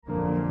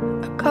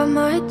Got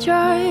my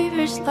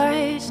driver's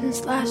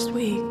license last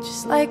week,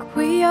 just like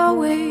we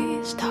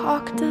always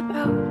talked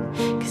about.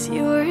 Cause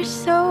you were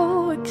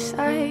so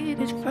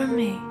excited for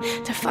me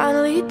to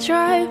finally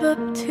drive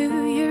up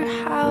to your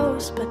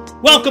house.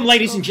 But welcome,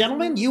 ladies and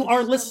gentlemen. You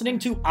are listening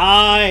to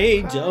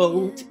I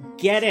Don't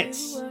Get It,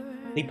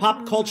 the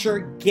pop culture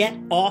Get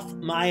Off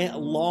My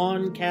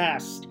Lawn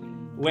cast,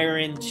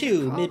 wherein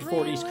two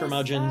mid-40s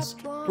curmudgeons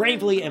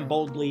bravely and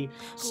boldly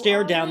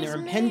stare down their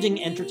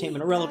impending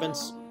entertainment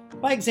irrelevance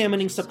by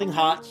examining something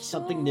hot,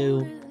 something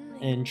new,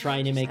 and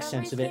trying to make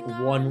sense of it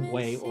one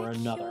way or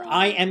another.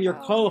 I am your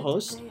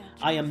co-host.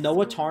 I am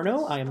Noah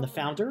Tarnow. I am the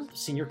founder,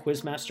 senior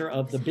quizmaster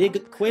of The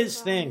Big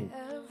Quiz Thing,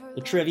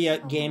 the trivia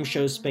game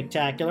show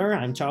spectacular.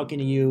 I'm talking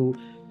to you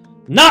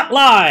not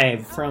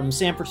live from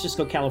San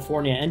Francisco,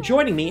 California, and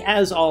joining me,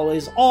 as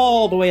always,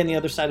 all the way on the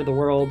other side of the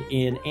world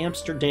in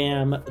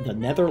Amsterdam, the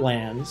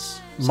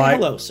Netherlands. Say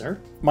hello, sir.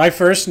 My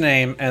first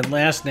name and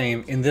last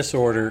name in this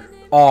order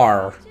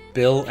are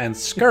Bill and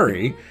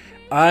Scurry.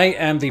 I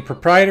am the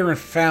proprietor and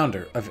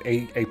founder of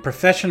a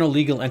professional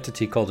legal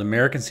entity called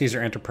American Caesar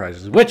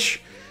Enterprises,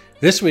 which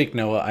this week,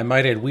 Noah, I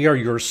might add, we are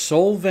your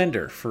sole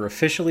vendor for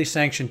officially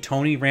sanctioned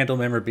Tony Randall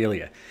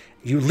memorabilia.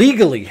 You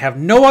legally have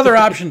no other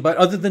option but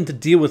other than to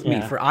deal with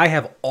me, for I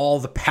have all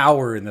the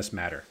power in this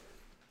matter.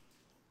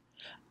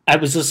 I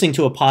was listening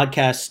to a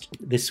podcast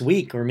this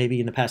week, or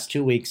maybe in the past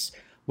 2 weeks,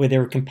 where they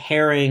were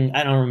comparing,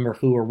 I don't remember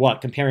who or what,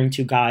 comparing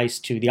two guys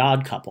to The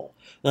Odd Couple.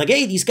 They're like,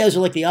 hey, these guys are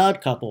like The Odd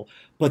Couple.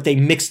 But they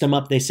mixed them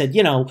up. They said,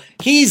 you know,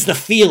 he's the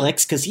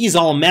Felix because he's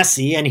all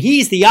messy, and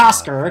he's the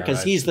Oscar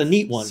because he's the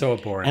neat one. So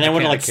boring. And I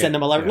want to send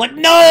them a letter. Like,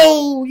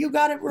 no, you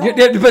got it wrong.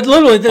 Yeah, but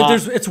literally,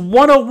 it's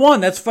 101.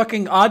 That's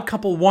fucking Odd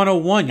Couple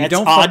 101. You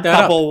don't fuck that up.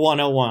 Odd Couple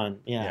 101.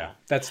 Yeah.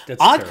 That's Odd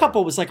terrible.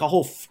 Couple was like a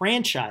whole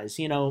franchise.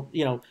 You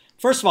know.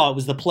 First of all, it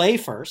was the play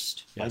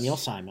first by Neil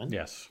Simon.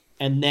 Yes.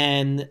 And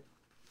then,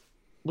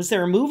 was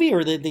there a movie,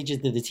 or they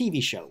just did the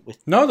TV show?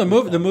 No, the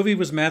movie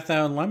was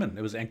Mathau and Lemon.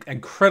 It was an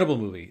incredible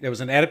movie. It was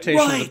an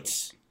adaptation.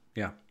 Right.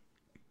 Yeah.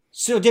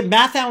 So did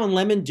Mathau and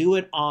Lemon do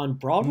it on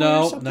Broadway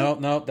or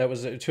something? No. That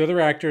was two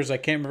other actors. I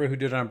can't remember who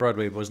did it on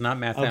Broadway, but it was not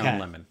Mathau and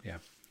Lemon. Yeah.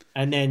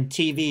 And then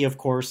TV, of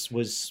course,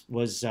 was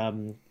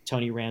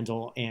Tony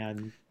Randall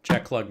and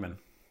Jack Klugman.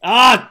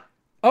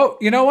 Oh,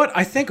 you know what?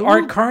 I think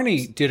Art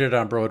Carney did it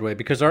on Broadway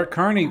because Art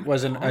Carney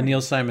was a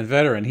Neil Simon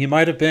veteran. He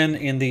might have been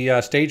in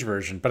the stage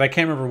version, but I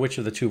can't remember which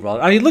of the two.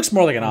 I mean, he looks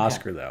more like an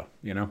Oscar, though,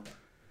 you know?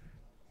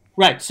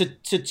 Right. So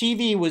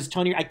TV was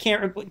Tony. I can't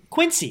remember.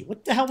 Quincy.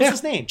 What the hell was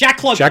his name? Jack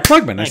Klugman. Jack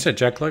Klugman. I said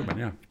Jack Klugman,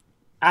 yeah.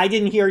 I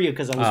didn't hear you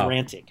because I was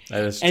ranting.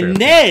 That is true. And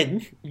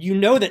then, you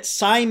know that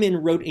Simon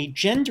wrote a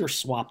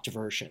gender-swapped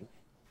version.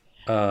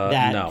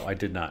 No, I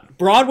did not.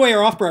 Broadway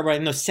or off-Broadway,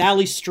 no,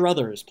 Sally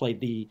Struthers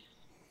played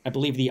I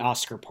believe the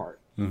Oscar part.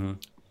 Mm-hmm.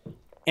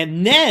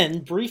 And then,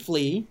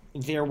 briefly,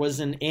 there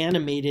was an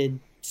animated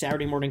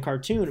Saturday morning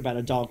cartoon about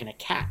a dog and a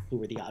cat who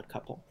were the Odd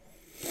Couple.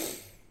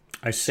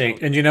 I see.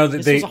 And you know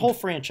that this was a whole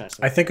franchise.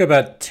 I think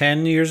about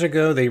 10 years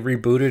ago, they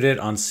rebooted it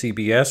on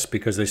CBS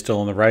because they still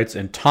own the rights.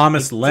 And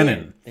Thomas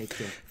Lennon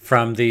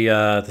from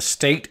the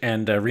State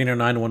and Reno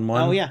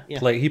 911. Oh, yeah.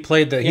 He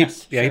played the he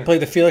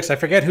played the Felix. I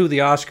forget who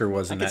the Oscar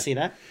was in that. I can see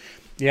that.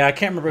 Yeah, I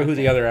can't remember who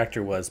the other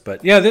actor was,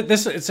 but yeah,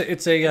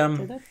 it's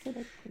a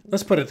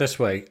let's put it this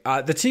way: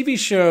 the TV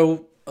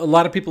show, a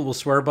lot of people will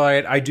swear by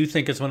it. I do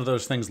think it's one of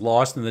those things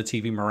lost in the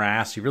TV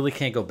morass. You really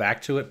can't go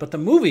back to it. But the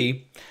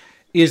movie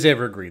is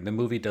evergreen. The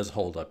movie does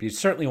hold up. You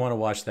certainly want to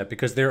watch that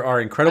because there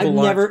are incredible.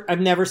 I've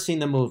never seen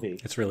the movie.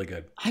 It's really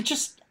good. I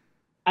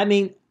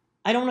don't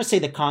want to say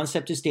the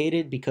concept is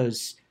dated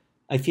because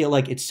I feel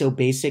like it's so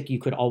basic you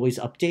could always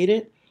update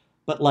it.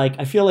 But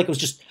I feel like it was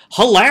just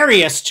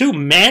hilarious. Two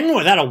men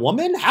without a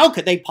woman? How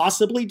could they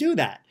possibly do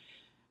that?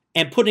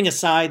 And putting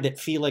aside that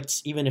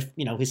Felix, even if,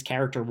 his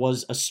character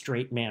was a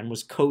straight man,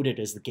 was coded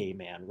as the gay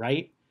man,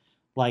 right?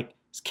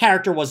 His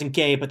character wasn't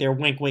gay, but they're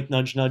wink, wink,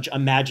 nudge, nudge,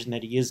 imagine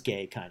that he is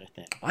gay kind of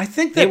thing. I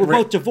think they were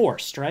both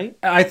divorced, right?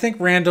 I think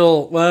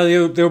Randall,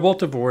 they were both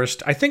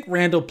divorced. I think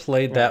Randall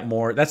played that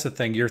more. That's the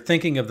thing. You're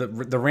thinking of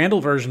the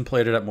Randall version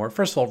played it up more.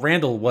 First of all,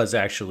 Randall was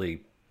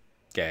actually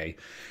gay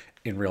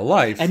in real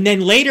life. And then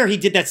later he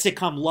did that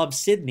sitcom Love,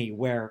 Sidney,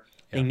 where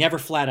they never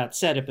flat out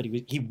said it, but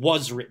he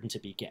was written to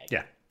be gay.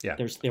 Yeah.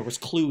 There was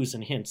clues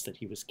and hints that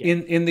he was gay.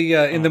 In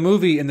the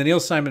movie, in the Neil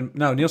Simon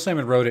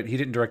wrote it. He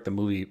didn't direct the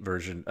movie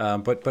version.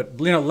 But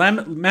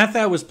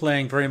Mathau was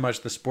playing very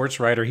much the sports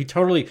writer.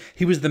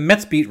 He was the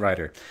Mets beat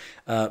writer.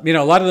 A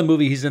lot of the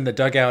movie he's in the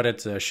dugout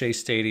at Shea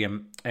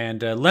Stadium,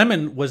 and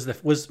Lemon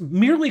was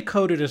merely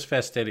coded as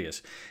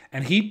fastidious,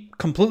 and he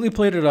completely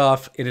played it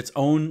off in its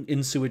own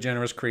in sui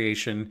generis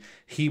creation.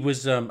 He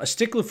was a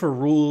stickler for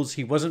rules.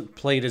 He wasn't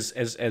played as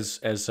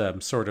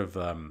sort of.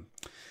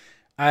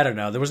 I don't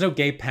know. There was no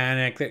gay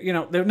panic.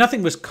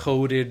 Nothing was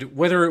coded.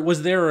 Whether it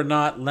was there or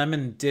not,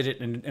 Lemon did it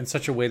in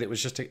such a way that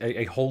was just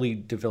a wholly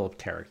developed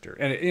character,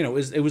 and it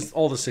was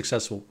all the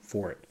successful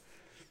for it.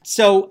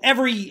 So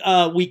every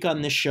week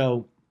on this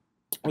show,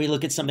 we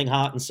look at something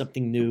hot and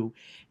something new,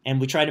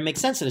 and we try to make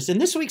sense of this. And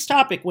this week's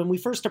topic, when we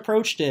first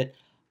approached it,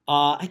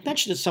 I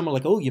mentioned to someone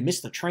like, oh, you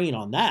missed the train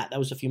on that. That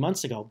was a few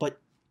months ago. But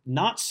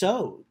not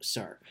so,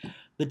 sir.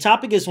 The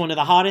topic is one of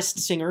the hottest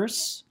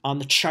singers on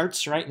the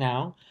charts right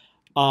now,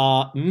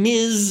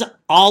 Ms.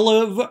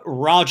 Olive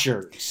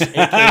Rogers,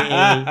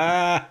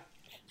 a.k.a.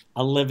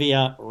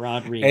 Olivia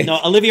Rodrigo. No,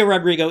 Olivia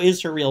Rodrigo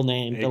is her real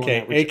name.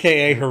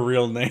 AKA her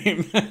real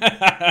name.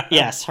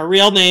 Yes, her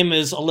real name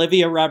is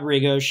Olivia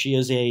Rodrigo. She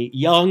is a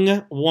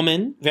young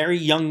woman, very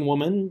young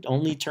woman,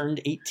 only turned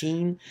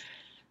 18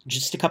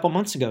 just a couple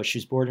months ago. She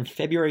was born in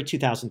February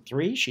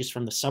 2003. She's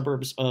from the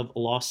suburbs of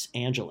Los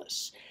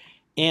Angeles.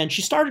 And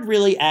she started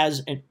really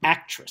as an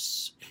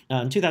actress.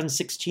 In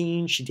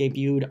 2016, she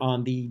debuted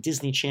on the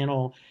Disney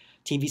Channel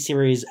TV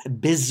series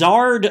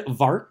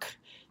Bizaardvark,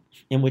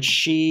 in which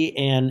she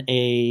and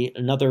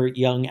another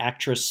young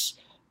actress,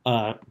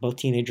 both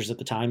teenagers at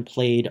the time,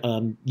 played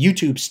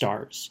YouTube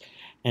stars.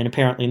 And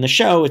apparently in the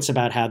show, it's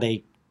about how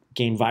they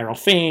gained viral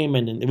fame.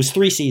 And it was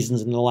 3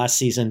 seasons. And the last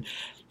season,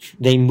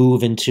 they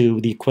move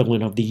into the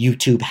equivalent of the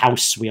YouTube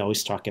house we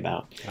always talk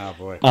about. Oh,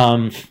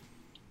 boy.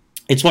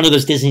 It's one of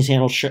those Disney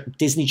Channel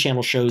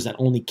shows that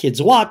only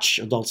kids watch,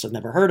 adults have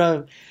never heard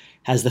of,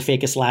 has the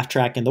fakest laugh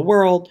track in the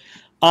world.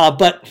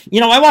 But,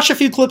 I watched a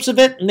few clips of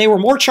it, and they were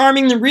more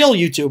charming than real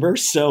YouTubers,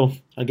 so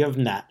I'll give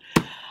them that.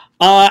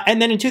 And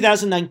then in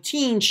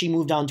 2019, she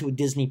moved on to a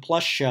Disney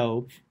Plus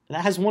show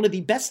that has one of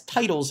the best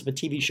titles of a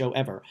TV show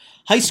ever,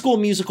 High School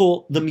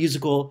Musical,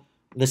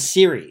 The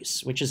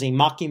Series, which is a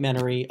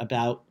mockumentary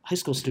about high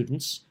school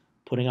students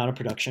putting on a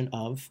production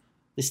of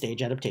the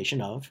stage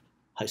adaptation of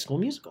High School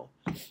Musical.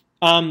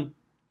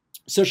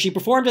 So she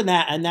performed in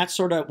that, and that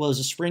sort of was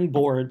a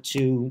springboard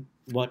to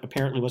what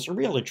apparently was her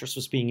real interest,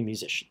 was being a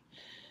musician.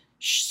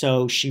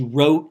 So she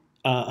wrote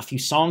a few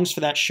songs for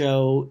that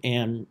show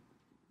and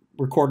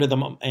recorded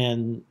them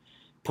and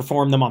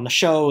performed them on the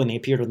show, and they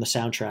appeared on the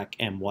soundtrack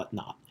and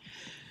whatnot.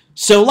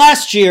 So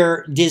last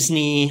year,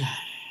 Disney,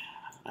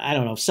 I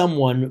don't know,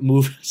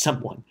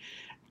 someone,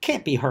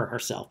 can't be her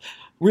herself,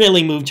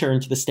 really moved her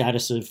into the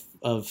status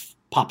of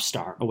pop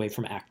star away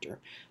from actor.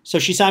 So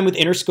she signed with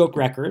Interscope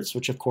Records,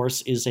 which of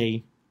course is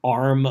a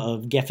arm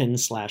of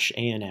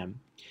Geffen/A&M.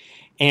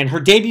 And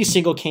her debut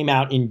single came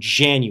out in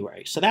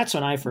January. So that's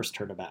when I first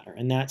heard about her.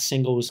 And that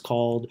single was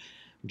called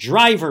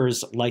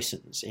Driver's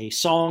License, a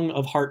song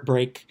of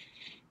heartbreak.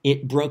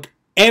 It broke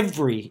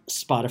every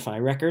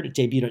Spotify record. It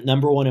debuted at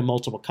 #1 in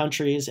multiple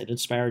countries. It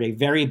inspired a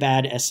very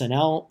bad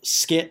SNL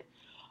skit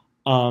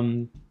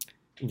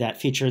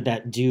that featured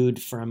that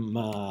dude from,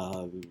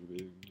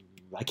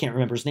 I can't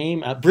remember his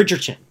name,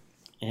 Bridgerton.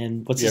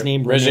 And what's his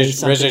name?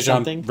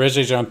 Regé-Jean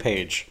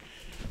Page.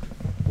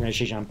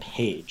 Regé-Jean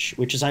Page,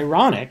 which is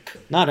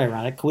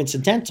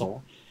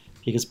coincidental,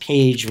 because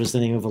Page was the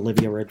name of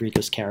Olivia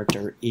Rodrigo's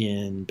character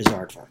in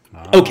Bizaardvark.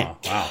 Okay.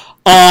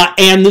 Wow.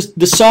 And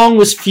the song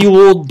was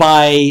fueled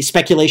by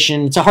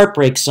speculation. It's a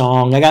heartbreak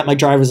song. I got my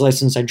driver's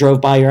license. I drove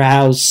by your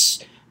house.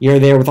 You're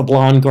there with a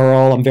blonde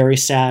girl. I'm very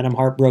sad. I'm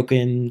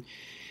heartbroken.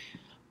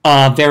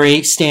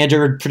 Very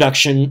standard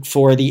production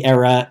for the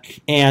era.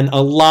 And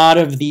a lot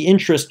of the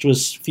interest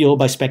was fueled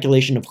by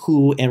speculation of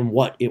who and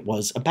what it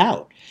was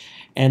about.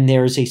 And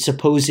there's a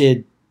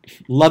supposed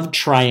love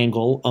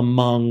triangle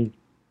among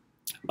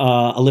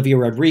Olivia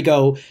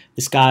Rodrigo,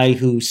 this guy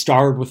who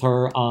starred with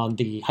her on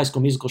the High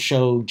School Musical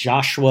show,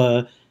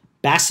 Joshua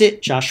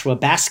Biscuit.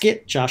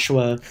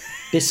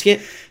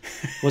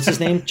 What's his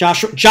name?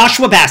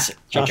 Joshua Bassett.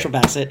 Joshua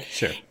Bassett.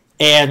 Sure.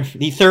 And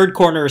the third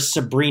corner is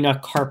Sabrina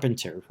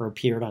Carpenter, who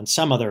appeared on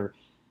some other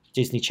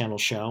Disney Channel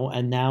show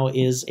and now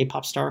is a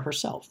pop star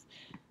herself.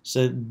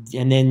 So,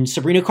 and then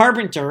Sabrina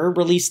Carpenter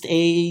released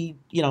a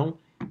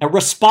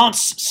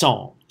response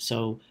song.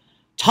 So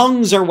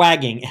tongues are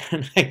wagging.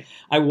 And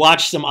I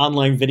watched some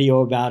online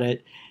video about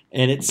it,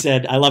 and it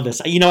said, I love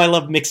this. I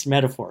love mixed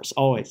metaphors,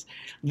 always.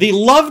 The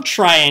love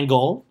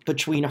triangle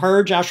between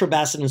her, Joshua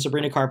Bassett, and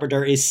Sabrina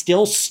Carpenter is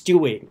still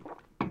stewing.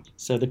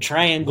 So the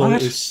triangle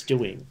is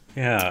stewing.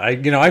 Yeah,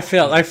 I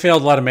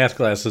failed a lot of math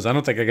classes. I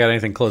don't think I got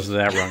anything close to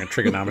that wrong in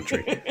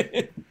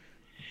trigonometry.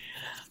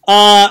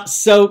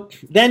 So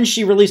then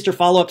she released her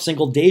follow-up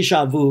single,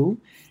 Deja Vu,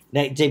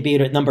 that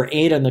debuted at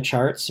 #8 on the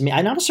charts. I mean,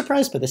 I'm not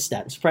surprised by this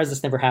stat. I'm surprised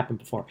this never happened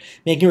before.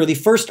 Making her the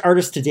first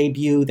artist to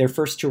debut their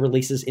first 2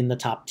 releases in the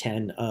top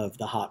 10 of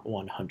the Hot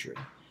 100.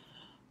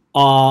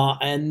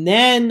 And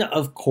then,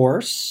 of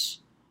course,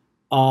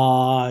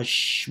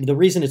 the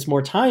reason it's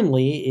more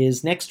timely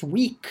is next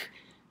week,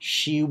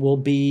 she will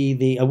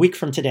be a week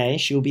from today,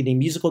 she will be the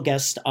musical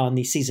guest on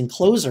the season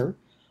closer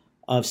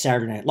of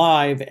Saturday Night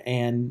Live.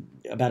 And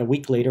about a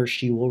week later,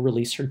 she will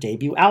release her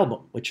debut album,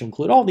 which will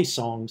include all these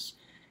songs.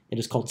 It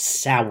is called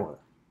Sour,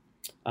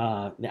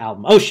 the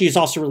album. Oh, she's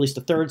also released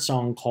a third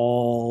song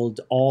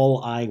called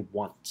All I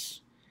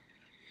Want.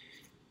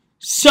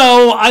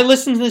 So I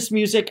listened to this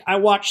music. I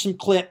watched some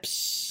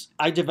clips.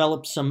 I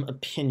developed some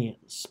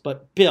opinions.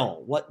 But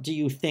Bill, what do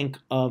you think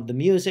of the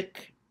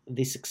music,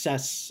 the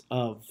success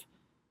of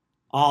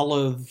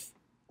Olive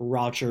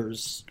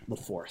Rogers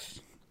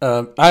IV?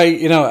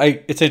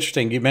 It's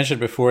interesting. You mentioned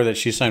before that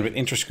she signed with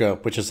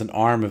Interscope, which is an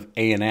arm of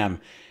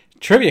A&M.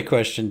 Trivia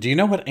question. Do you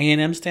know what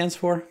A&M stands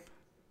for?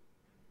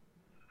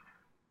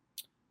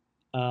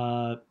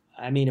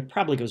 I mean, it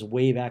probably goes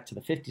way back to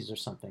the 50s or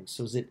something.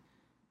 So is it?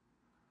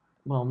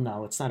 Well,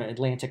 no, it's not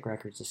Atlantic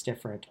Records. It's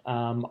different.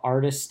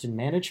 Artist and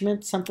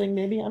management, something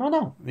maybe. I don't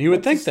know. You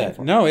would think that.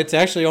 No, it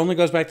actually only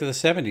goes back to the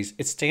 70s.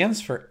 It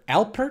stands for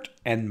Alpert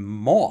and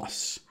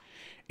Moss.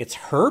 It's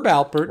Herb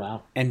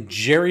Alpert and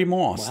Jerry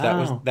Moss.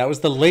 Wow. That was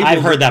the label.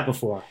 I've heard that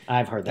before.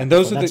 And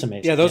those before. That's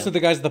amazing. Yeah, those are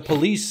the guys the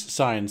Police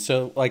signed.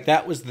 So like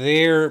that was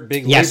their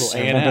big yes,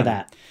 label. I remember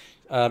that.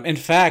 In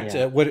fact,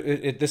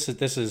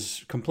 this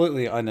is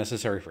completely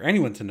unnecessary for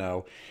anyone to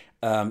know.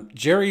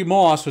 Jerry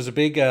Moss was a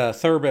big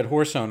thoroughbred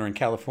horse owner in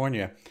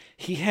California.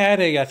 He had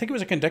I think it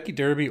was a Kentucky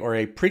Derby or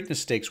a Preakness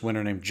Stakes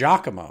winner named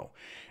Giacomo.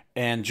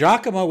 And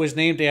Giacomo was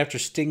named after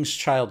Sting's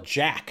child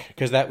Jack,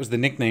 because that was the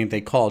nickname they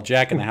called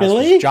Jack in the house.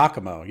 Really? Was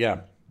Giacomo,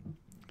 yeah.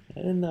 I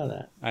didn't know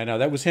that. I know,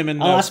 that was him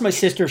and... I'll ask my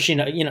sister if she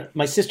knows.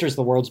 My sister's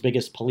the world's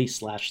biggest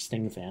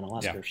Police/Sting fan. I'll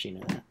ask her if she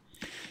knows that.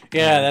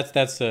 Yeah,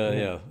 that's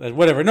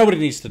whatever. Nobody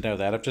needs to know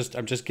that.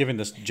 I'm just giving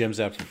this gems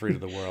out for free to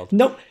the world.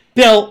 No,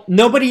 Bill.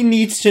 Nobody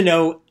needs to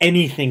know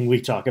anything we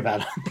talk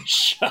about on the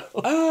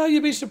show.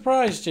 You'd be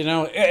surprised,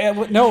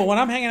 No, when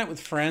I'm hanging out with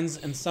friends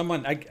and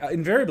someone,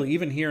 invariably,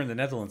 even here in the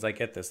Netherlands, I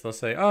get this. They'll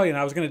say, "Oh,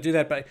 I was going to do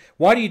that, but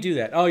why do you do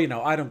that?" "Oh,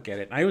 I don't get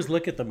it." And I always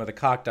look at them with a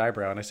cocked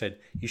eyebrow, and I said,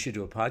 "You should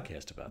do a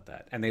podcast about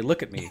that." And they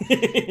look at me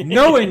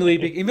knowingly,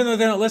 even though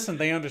they don't listen,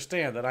 they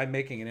understand that I'm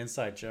making an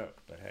inside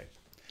joke. But hey.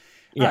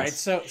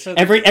 Yes. All right, so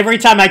every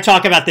time I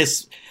talk about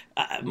this,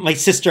 my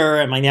sister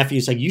and my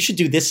nephew's like, "You should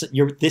do this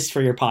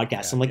for your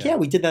podcast." I'm like, "Yeah,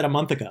 we did that a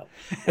month ago."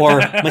 Or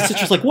my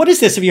sister's like, "What is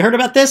this? Have you heard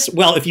about this?"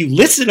 Well, if you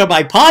listen to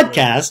my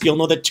podcast, you'll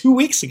know that 2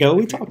 weeks ago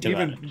we talked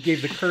about it. Even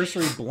gave the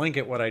cursory blink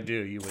at what I do,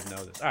 you would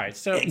know this. All right,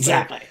 so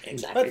exactly.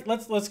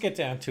 Let's get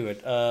down to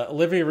it.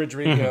 Olivia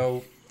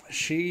Rodrigo,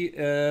 she's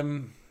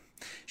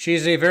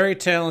a very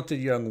talented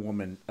young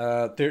woman.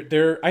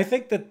 I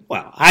think that.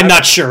 Well, I'm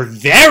not sure.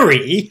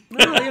 Very.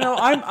 No,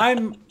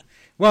 I'm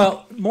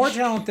more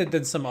talented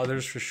than some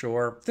others for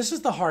sure. This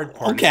is the hard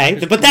part.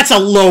 Okay, but that's a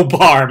low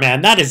bar,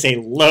 man. That is a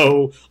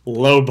low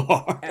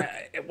bar.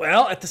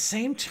 Well, at the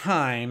same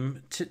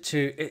time,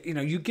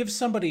 you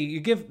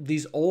give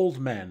these old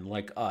men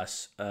like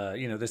us,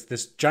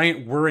 this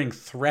giant whirring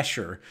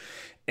thresher,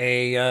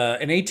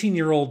 an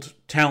 18-year-old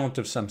talent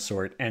of some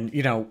sort, and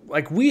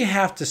we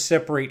have to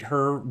separate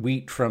her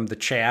wheat from the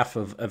chaff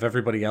of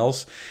everybody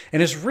else,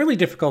 and it's really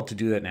difficult to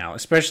do that now,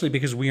 especially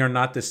because we are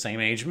not the same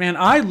age. Man,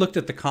 I looked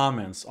at the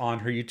comments on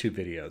her YouTube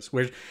videos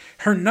where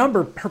her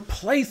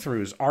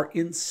playthroughs are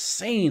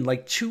insane,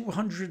 like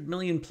 200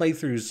 million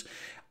playthroughs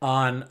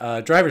on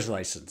Driver's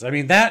License. I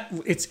mean,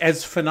 it's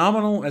as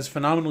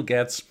phenomenal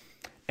gets,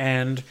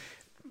 and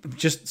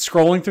just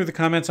scrolling through the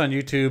comments on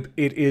YouTube,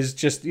 it is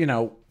just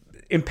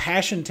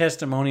impassioned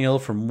testimonial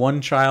from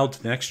one child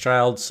to the next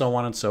child, so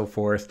on and so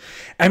forth.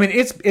 I mean,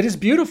 it is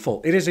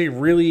beautiful. It is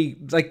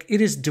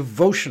it is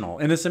devotional,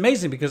 and it's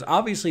amazing because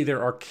obviously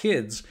there are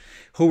kids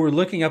who were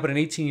looking up at an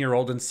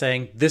 18-year-old and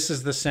saying, "This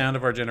is the sound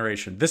of our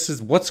generation. This is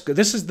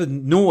the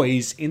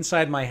noise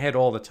inside my head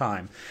all the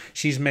time.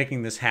 She's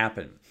making this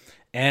happen."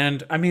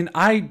 And I mean,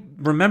 I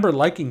remember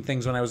liking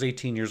things when I was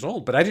 18 years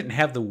old, but I didn't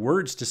have the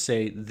words to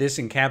say this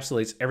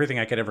encapsulates everything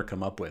I could ever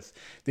come up with,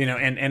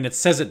 and it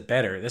says it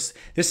better. This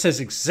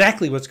says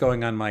exactly what's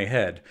going on in my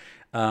head.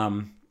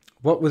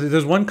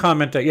 There's one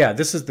comment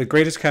this is the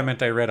greatest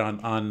comment I read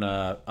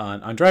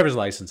on Driver's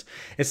License.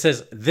 It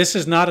says, "This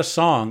is not a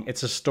song,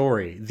 it's a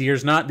story.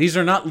 These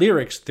are not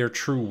lyrics, they're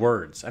true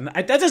words." And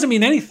that doesn't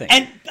mean anything.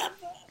 And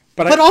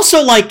But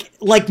also,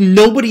 like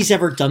nobody's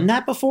ever done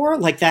that before.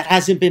 Like that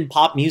hasn't been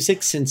pop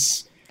music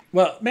since.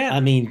 Well, man, I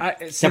mean, there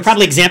are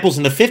probably examples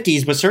in the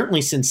 50s, but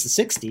certainly since the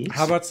 60s.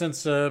 How about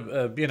since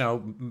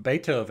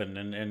Beethoven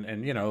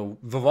and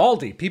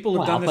Vivaldi? People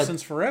have done this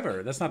since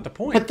forever. That's not the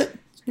point. But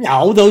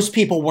no, those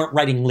people weren't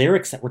writing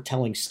lyrics that were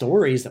telling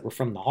stories that were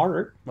from the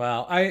heart.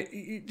 Well,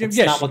 that's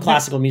not what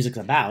classical music's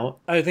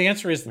about.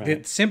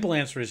 The simple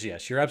answer is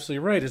yes. You're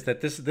absolutely right. Is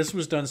that this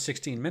was done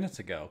 16 minutes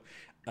ago.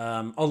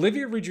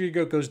 Olivia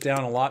Rodrigo goes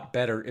down a lot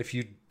better if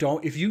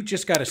you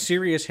just got a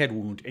serious head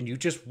wound and you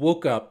just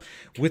woke up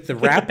with the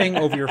wrapping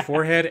over your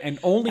forehead and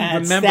only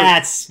remember.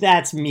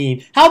 That's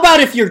mean. How about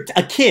if you're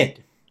a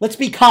kid? Let's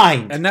be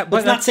kind.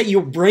 Let's not say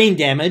you're brain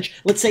damage.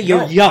 Let's say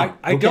you're young.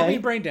 I don't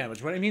mean brain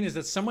damage. What I mean is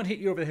that someone hit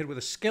you over the head with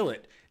a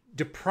skillet,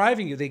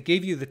 depriving you. They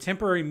gave you the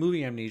temporary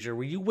movie amnesia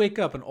where you wake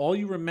up and all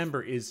you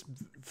remember is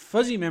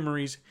fuzzy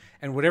memories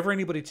and whatever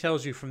anybody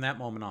tells you from that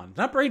moment on.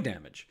 Not brain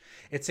damage.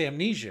 It's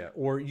amnesia,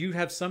 or you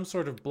have some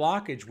sort of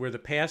blockage where the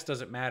past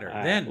doesn't matter.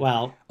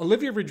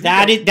 Olivia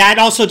Rodrigo. That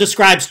also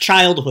describes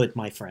childhood,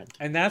 my friend.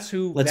 And that's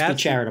who. Let's be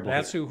charitable.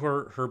 That's who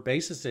her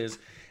basis is.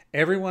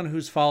 Everyone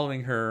who's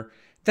following her.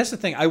 That's the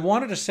thing. I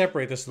wanted to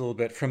separate this a little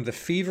bit from the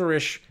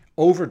feverish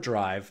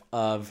overdrive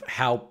of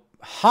how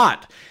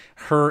hot.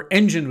 Her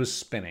engine was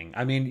spinning.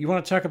 I mean, you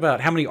want to talk about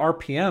how many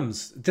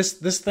RPMs?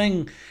 This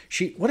thing,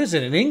 what is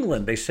it in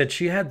England? They said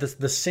she had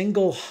the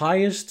single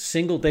highest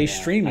single day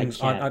streaming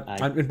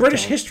in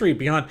British history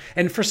beyond.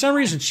 And for some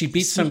reason, she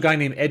beat some guy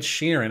named Ed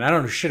Sheeran. I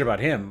don't know shit about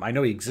him. I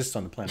know he exists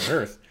on the planet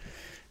Earth.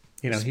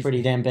 He's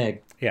pretty damn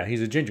big. Yeah,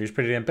 he's a ginger. He's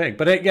pretty damn big.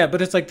 But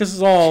it's like this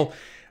is all.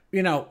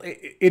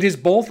 It is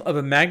both of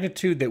a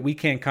magnitude that we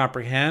can't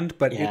comprehend,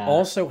 but it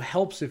also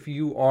helps if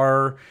you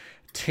are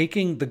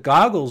taking the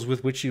goggles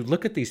with which you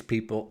look at these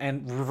people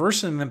and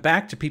reversing them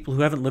back to people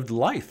who haven't lived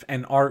life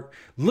and are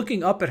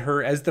looking up at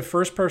her as the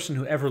first person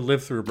who ever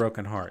lived through a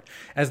broken heart,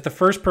 as the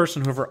first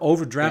person who ever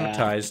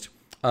over-dramatized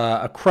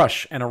a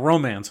crush and a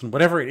romance and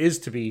whatever it is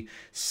to be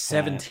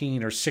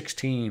 17 or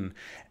 16.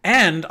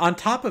 And on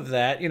top of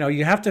that,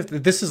 you have to,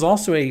 this is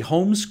also a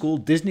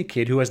homeschooled Disney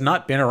kid who has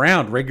not been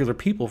around regular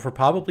people for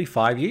probably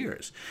 5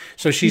 years.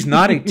 So she's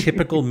not a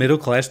typical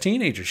middle-class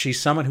teenager. She's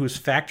someone who is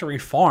factory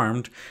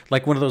farmed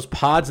like one of those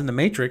pods in the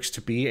Matrix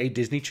to be a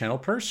Disney Channel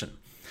person.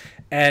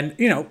 And,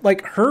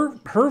 like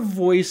her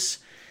voice,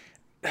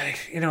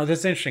 that's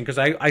interesting because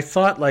I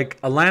thought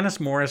like Alanis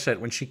Morissette,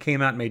 when she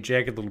came out and made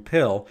Jagged Little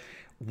Pill,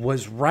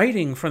 was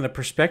writing from the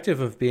perspective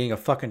of being a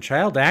fucking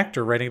child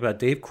actor writing about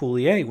Dave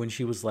Coulier when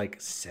she was like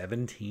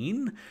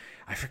 17.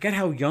 I forget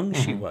how young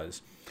she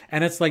was.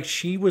 And it's like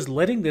she was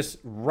letting this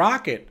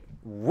rocket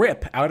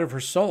rip out of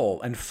her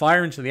soul and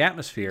fire into the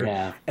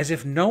atmosphere as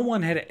if no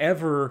one had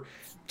ever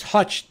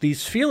touched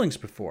these feelings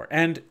before.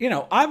 And,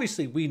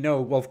 obviously we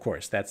know, well, of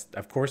course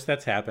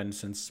that's happened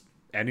since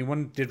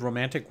anyone did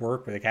romantic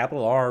work with a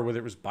capital R, whether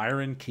it was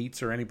Byron,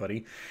 Keats, or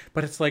anybody.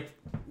 But it's like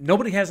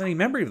nobody has any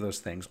memory of those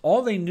things.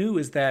 All they knew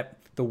is that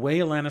the way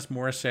Alanis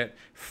Morissette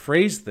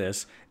phrased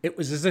this, it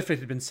was as if it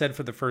had been said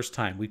for the first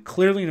time. We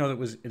clearly know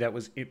that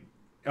was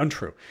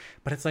untrue.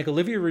 But it's like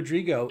Olivia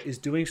Rodrigo is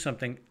doing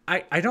something.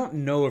 I don't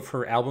know if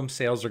her album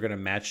sales are going to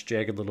match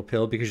Jagged Little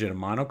Pill because you had a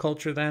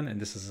monoculture then,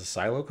 and this is a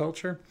silo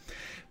culture.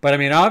 But I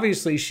mean,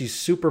 obviously she's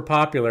super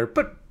popular,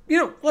 but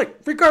like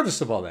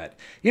regardless of all that,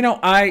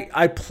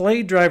 I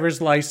played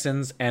Driver's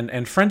License,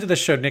 and friend of the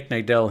show, Nick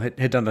Nadell,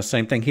 had done the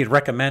same thing. He had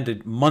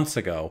recommended months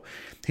ago.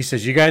 He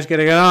says, you guys got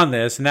to get on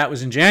this. And that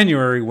was in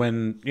January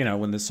when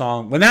that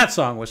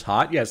song was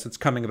hot. Yes, it's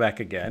coming back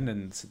again.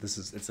 And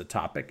it's a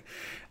topic.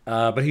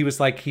 But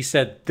he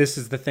said, this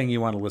is the thing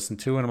you want to listen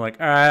to. And I'm like,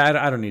 all right,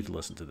 I don't need to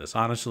listen to this,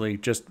 honestly,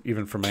 just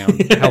even for my own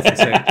health and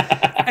safety.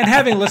 And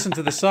having listened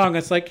to the song,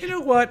 it's like, you know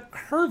what?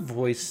 Her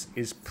voice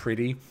is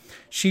pretty.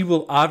 She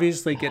will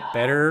obviously get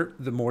better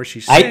the more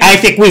she sings. I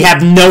think we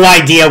have no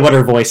idea what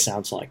her voice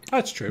sounds like.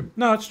 That's true.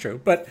 No, it's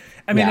true. But,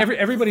 I mean,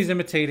 everybody's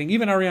imitating.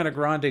 Even Ariana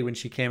Grande, when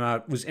she came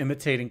out, was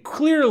imitating,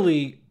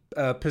 clearly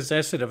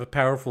possessed of a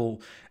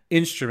powerful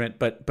instrument.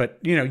 But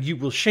you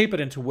will shape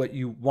it into what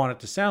you want it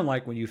to sound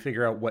like when you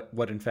figure out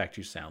what in fact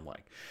you sound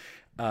like.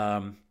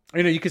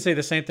 You could say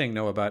the same thing,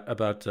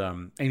 about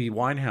Amy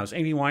Winehouse.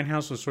 Amy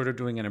Winehouse was sort of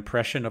doing an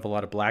impression of a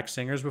lot of black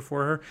singers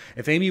before her.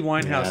 If Amy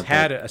Winehouse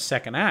had a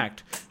second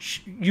act,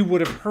 you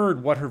would have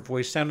heard what her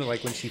voice sounded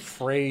like when she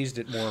phrased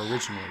it more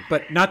originally.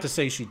 But not to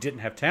say she didn't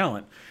have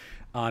talent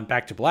on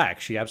Back to Black.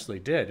 She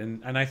absolutely did.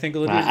 And I think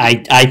Olivia...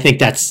 I think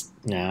that's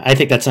not,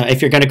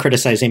 if you're going to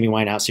criticize Amy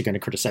Winehouse, you're going to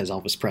criticize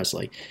Elvis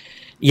Presley.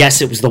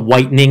 Yes, it was the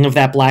whitening of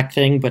that black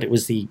thing, but it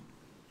was the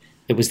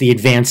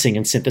advancing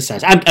and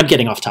synthesizing. I'm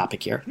getting off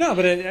topic here. No,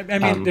 but I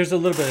mean, there's a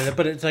little bit of it.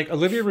 But it's like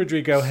Olivia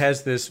Rodrigo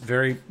has this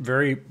very,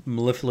 very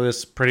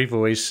mellifluous, pretty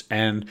voice,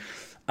 and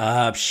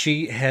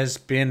she has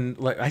been,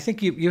 like, I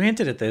think you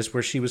hinted at this,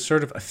 where she was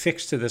sort of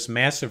affixed to this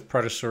massive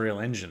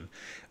producerial engine,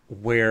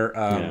 where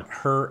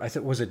I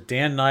think was it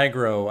Dan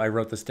Nigro, I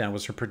wrote this down,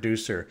 was her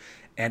producer.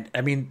 And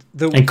I mean,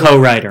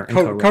 co-writer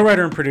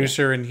and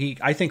producer, and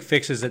I think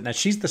fixes it. Now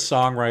she's the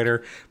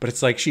songwriter, but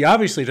it's like she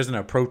obviously doesn't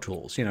have Pro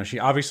Tools. She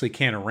obviously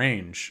can't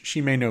arrange.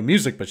 She may know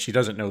music, but she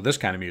doesn't know this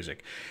kind of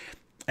music.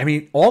 I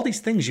mean, all these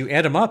things, you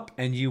add them up,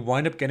 and you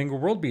wind up getting a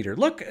world beater.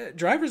 Look,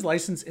 Driver's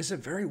License is a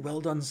very well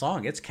done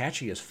song. It's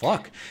catchy as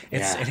fuck.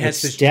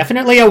 It's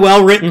definitely a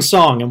well written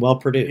song and well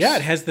produced. Yeah,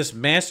 it has this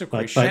massive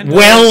crescendo. But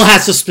well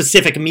has a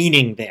specific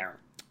meaning there.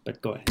 But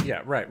go ahead.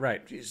 Yeah,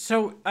 right.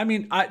 So, I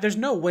mean, there's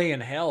no way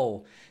in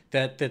hell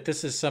that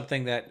this is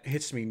something that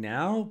hits me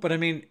now. But, I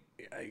mean,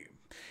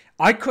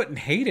 I couldn't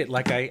hate it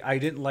like I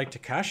didn't like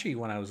Tekashi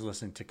when I was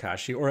listening to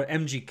Tekashi or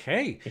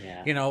MGK.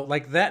 Yeah.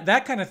 Like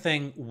that kind of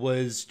thing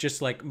was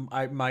just like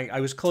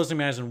I was closing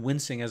my eyes and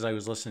wincing as I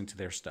was listening to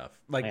their stuff.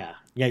 Like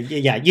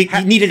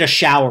You needed a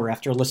shower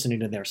after listening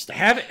to their stuff.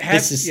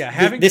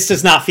 This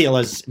does not feel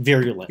as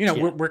virulent.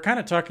 We're kind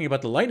of talking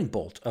about the lightning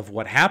bolt of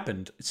what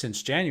happened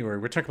since January.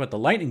 We're talking about the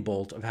lightning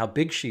bolt of how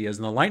big she is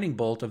and the lightning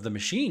bolt of the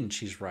machine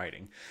she's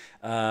riding.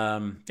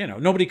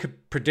 Nobody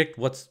could predict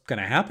what's going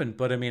to happen,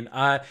 but I mean,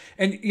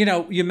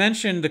 you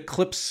mentioned the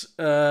clips.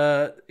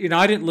 I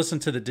didn't listen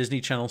to the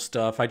Disney Channel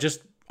stuff.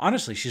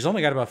 Honestly, she's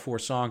only got about 4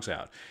 songs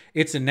out.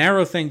 It's a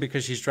narrow thing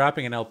because she's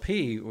dropping an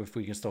LP, if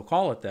we can still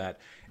call it that,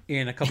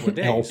 in a couple of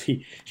days.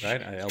 LP.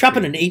 Right? LP.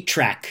 Dropping an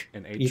 8-track.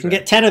 An You can 8-track.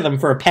 get 10 of them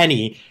for a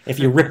penny if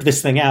you rip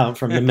this thing out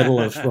from the middle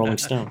of Rolling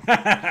Stone.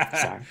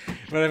 Sorry.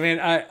 But I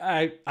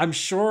mean, I'm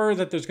sure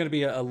that there's going to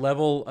be a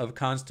level of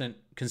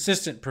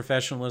consistent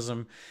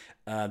professionalism.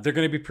 They're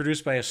going to be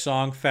produced by a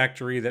song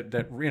factory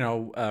that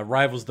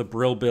rivals the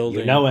Brill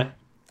Building. You know it.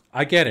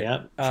 I get it.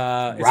 Yep.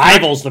 It's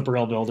Rivals the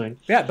Brill Building.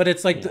 yeah, but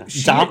it's like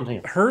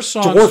her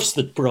songs Dwarfs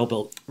the Brill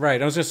Building.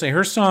 Right. I was going to say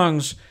her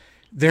songs.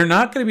 They're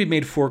not going to be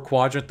made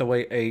 4-quadrant the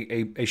way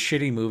a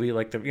shitty movie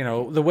like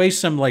the way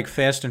some like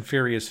Fast and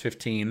Furious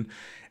 15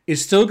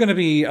 is still going to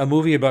be a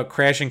movie about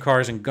crashing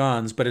cars and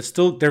guns, but it's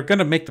still they're going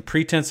to make the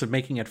pretense of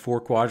making it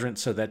 4-quadrant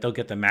so that they'll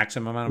get the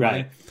maximum amount of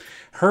money.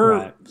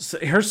 Her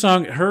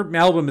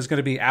album is going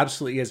to be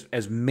absolutely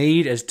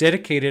as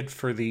dedicated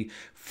for the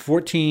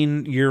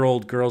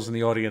 14-year-old girls in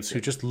the audience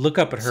who just look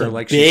up at her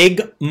like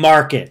big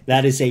market.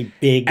 That is a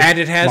big and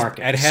it has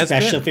market, it has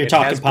especially been. if you're It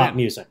talking has pop been.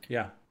 music.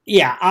 Yeah.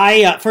 Yeah,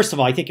 I first of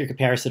all, I think your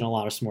comparison to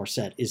Alanis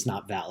Morissette is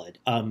not valid.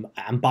 I'm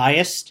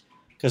biased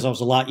because I was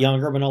a lot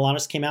younger when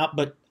Alanis came out,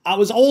 but I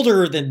was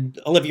older than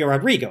Olivia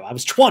Rodrigo. I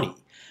was 20. I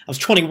was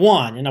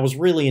 21, and I was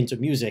really into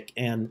music.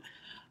 And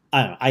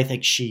I don't know, I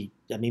think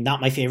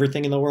not my favorite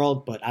thing in the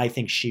world, but I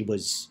think she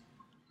was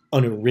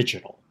an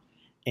original.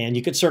 And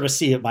you could sort of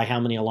see it by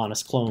how many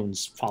Alanis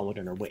clones followed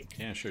in her wake.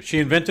 Yeah, sure. She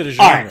invented a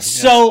genre. All right,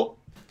 so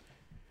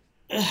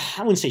I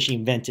wouldn't say she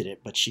invented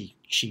it, but she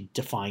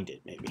defined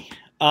it maybe.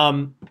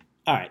 All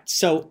right,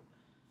 so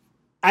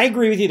I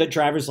agree with you that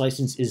Driver's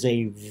License is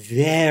a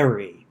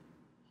very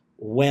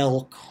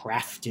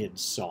well-crafted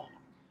song.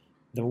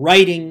 The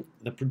writing,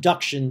 the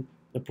production,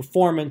 the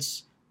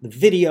performance, the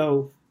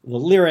video, the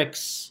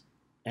lyrics,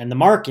 and the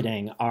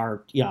marketing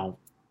are,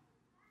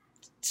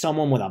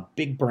 someone with a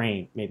big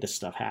brain made this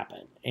stuff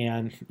happen.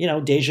 And,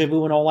 Deja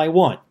Vu and All I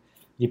Want.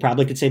 You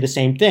probably could say the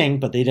same thing,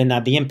 but they didn't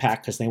have the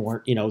impact because they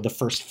weren't, the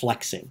first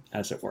flexing,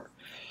 as it were.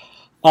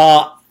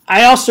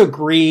 I also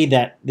agree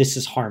that this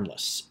is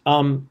harmless.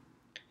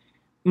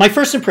 My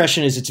first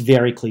impression is it's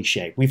very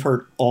cliche. We've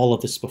heard all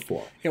of this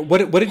before. Yeah, what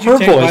did you Her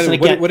text, voice, and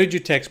again- what did you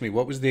text me?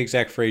 What was the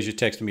exact phrase you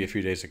texted me a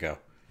few days ago?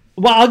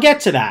 Well, I'll get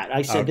to that.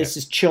 I said Okay. This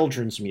is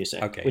children's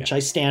music, Okay, which yeah. I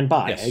stand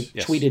by. Yes, I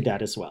yes. tweeted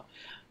that as well.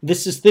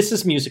 This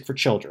is music for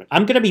children.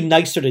 I'm going to be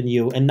nicer than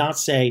you and not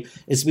say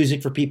it's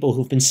music for people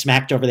who've been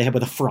smacked over the head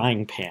with a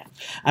frying pan.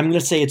 I'm going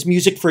to say it's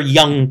music for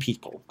young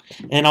people.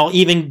 And I'll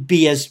even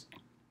be as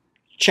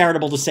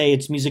charitable to say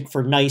it's music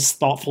for nice,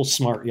 thoughtful,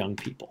 smart young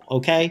people.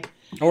 Okay?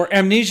 Or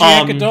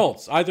amnesiac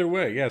adults. Either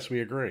way, yes, we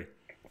agree.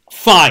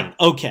 Fine.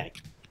 Okay.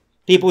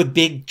 People with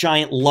big,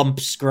 giant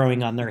lumps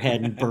growing on their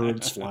head and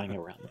birds flying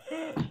around.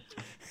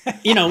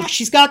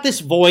 She's got this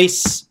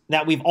voice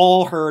that we've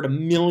all heard a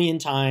million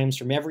times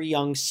from every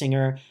young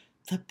singer.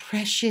 The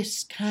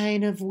precious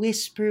kind of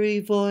whispery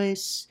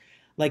voice.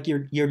 Like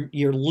your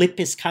lip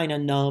is kind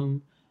of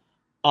numb.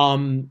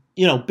 Billie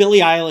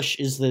Eilish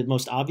is the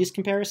most obvious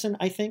comparison,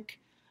 I think.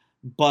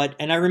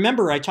 And I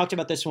remember I talked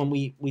about this when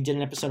we did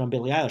an episode on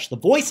Billie Eilish. The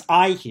voice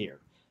I hear,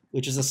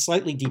 which is a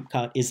slightly deep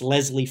cut, is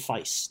Leslie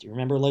Feist. Do you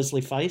remember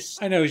Leslie Feist?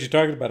 I know who you're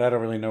talking about. I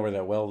don't really know her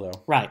that well,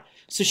 though. Right.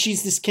 So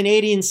she's this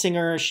Canadian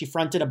singer. She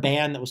fronted a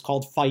band that was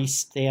called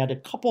Feist. They had a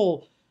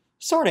couple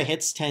sort of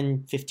hits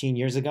 10, 15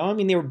 years ago. I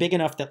mean, they were big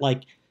enough that,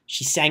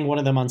 she sang one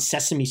of them on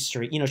Sesame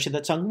Street. She had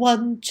that song,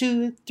 1,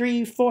 2,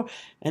 3, 4.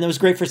 And it was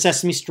great for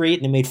Sesame Street,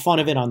 and they made fun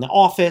of it on The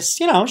Office.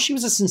 She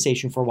was a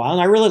sensation for a while,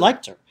 and I really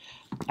liked her.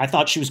 I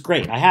thought she was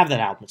great. I have that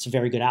album. It's a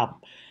very good album.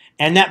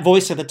 And that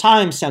voice at the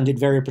time sounded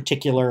very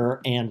particular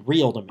and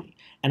real to me.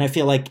 And I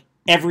feel like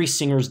every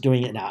singer's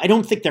doing it now. I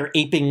don't think they're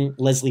aping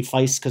Leslie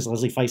Feist because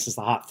Leslie Feist is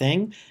the hot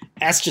thing.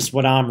 That's just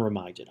what I'm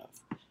reminded of.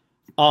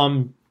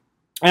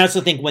 I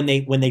also think when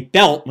they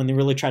belt, when they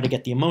really try to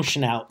get the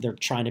emotion out, they're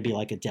trying to be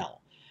like Adele.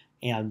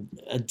 And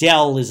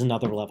Adele is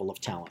another level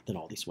of talent than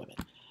all these women.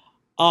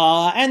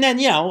 And then,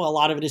 a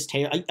lot of it is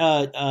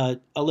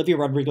Olivia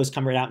Rodrigo's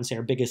come right out and say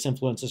her biggest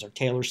influences are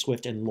Taylor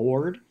Swift and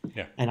Lorde.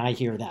 Yeah. And I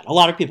hear that. A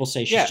lot of people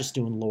say she's Yeah. just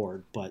doing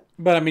Lorde, but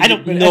I mean, I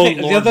don't know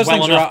think Lorde those well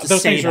things enough are to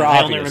those say things are that.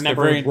 I obvious. only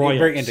remember they're very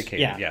royals.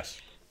 indicated. Yeah.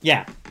 Yes.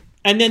 Yeah.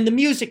 And then the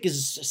music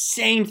is the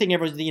same thing.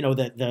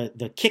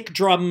 The kick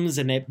drums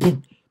and it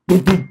boop,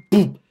 boop, boop,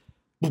 boop,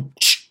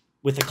 boop,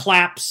 with the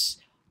claps,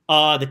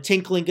 the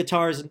tinkling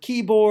guitars and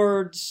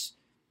keyboards.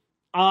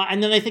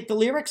 And then I think the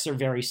lyrics are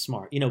very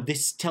smart.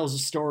 This tells a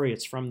story.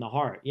 It's from the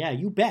heart. Yeah,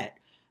 you bet.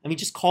 I mean,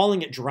 just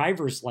calling it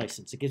driver's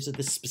license, it gives it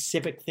this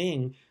specific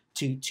thing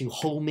to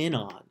home in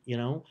on,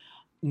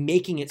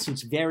 making it so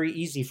it's very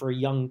easy for a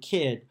young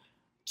kid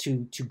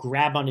to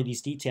grab onto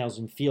these details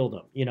and feel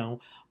them,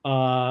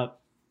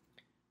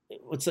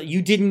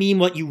 you didn't mean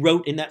what you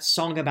wrote in that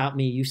song about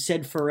me. You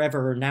said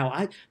forever.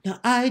 Now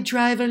I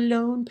drive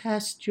alone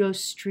past your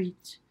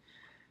street.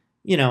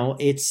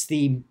 It's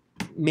the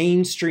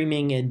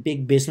mainstreaming and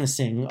big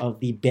businessing of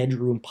the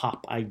bedroom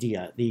pop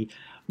idea. The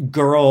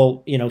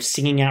girl,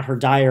 singing out her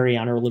diary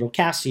on her little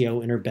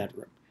Casio in her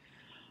bedroom.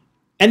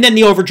 And then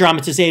the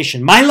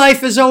over-dramatization. My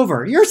life is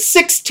over. You're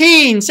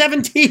 16,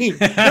 17.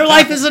 Your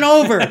life isn't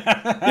over.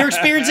 You're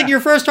experiencing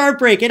your first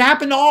heartbreak. It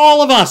happened to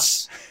all of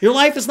us. Your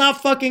life is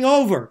not fucking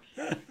over.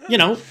 You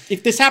know,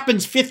 if this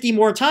happens 50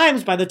 more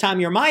times by the time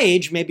you're my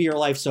age, maybe your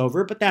life's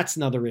over, but that's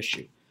another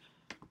issue.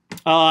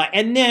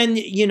 And then,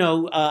 you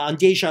know, on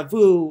Deja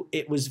Vu,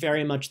 it was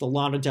very much the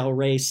Lana Del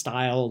Rey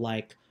style,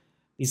 like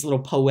these little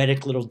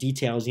poetic little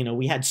details. You know,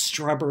 we had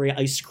strawberry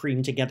ice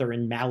cream together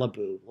in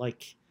Malibu.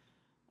 Like,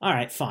 all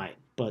right, fine.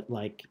 But,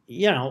 like,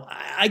 you know,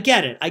 I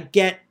get it. I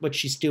get what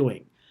she's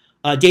doing.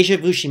 Deja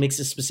Vu, she makes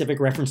a specific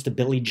reference to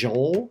Billy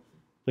Joel,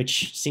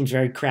 which seems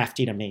very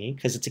crafty to me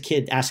because it's a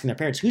kid asking their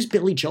parents, who's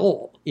Billy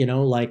Joel? You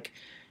know, like,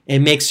 it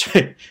makes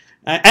her...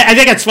 I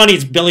think it's funny.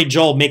 It's Billy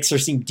Joel makes her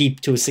seem deep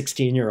to a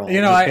 16-year-old.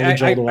 You know, I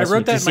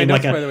wrote that in my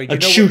notes, by the way. A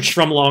chooch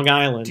from Long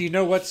Island. Do you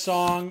know what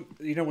song?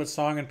 You know what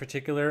song in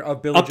particular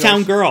of Billy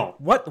Uptown Girl.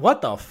 What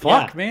the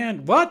fuck,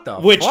 man? What the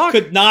Which fuck?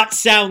 could not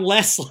sound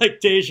less like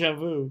Deja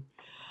Vu.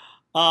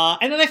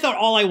 And then I thought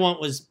All I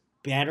Want was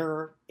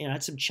better. You know, it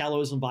had some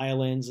cellos and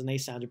violins, and they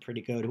sounded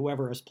pretty good.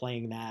 Whoever was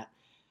playing that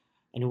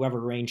and whoever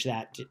arranged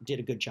that did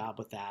a good job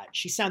with that.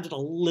 She sounded a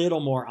little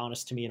more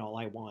honest to me in All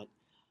I Want.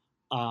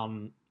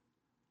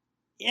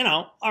 You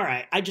know, all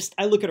right.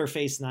 I look at her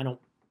face and I don't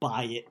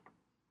buy it.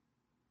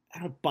 I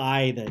don't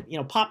buy the, you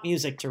know, pop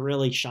music to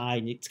really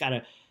shine. It's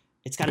gotta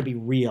be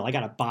real. I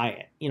gotta buy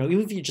it. You know,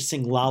 even if you just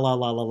sing la la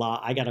la la la,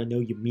 I gotta know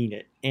you mean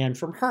it. And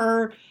from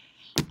her,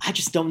 I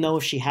just don't know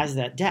if she has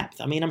that depth.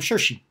 I mean, I'm sure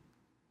she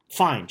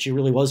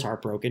really was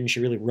heartbroken. She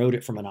really wrote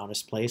it from an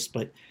honest place,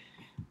 but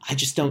I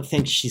just don't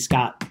think she's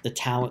got the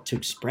talent to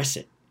express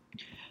it.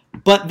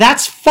 But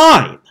that's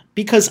fine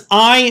because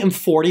I am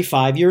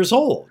 45 years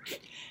old.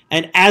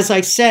 And as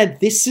I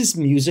said, this is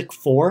music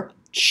for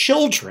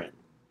children.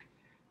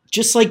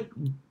 Just like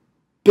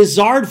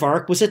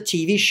Bizarrevark was a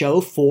TV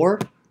show for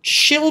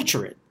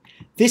children.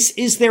 This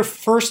is their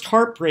first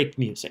heartbreak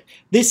music.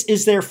 This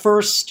is their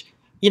first,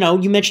 you know,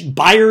 you mentioned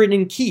Byron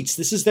and Keats.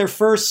 This is their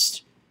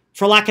first,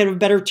 for lack of a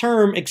better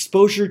term,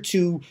 exposure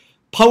to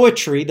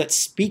poetry that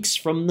speaks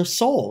from the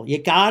soul.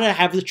 You gotta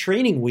have the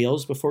training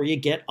wheels before you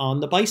get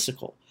on the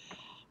bicycle.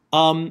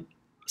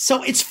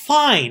 So it's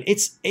fine.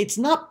 It's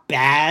not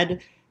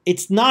bad.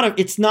 It's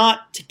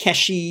not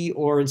Takeshi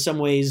or in some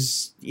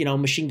ways, you know,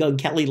 Machine Gun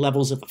Kelly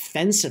levels of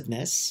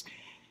offensiveness.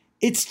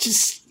 It's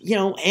just, you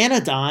know,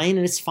 anodyne,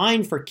 and it's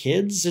fine for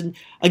kids. And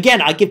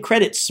again, I give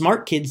credit,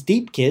 smart kids,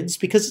 deep kids,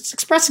 because it's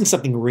expressing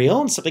something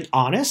real and something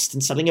honest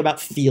and something about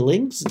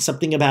feelings and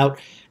something about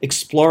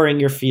exploring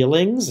your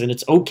feelings. And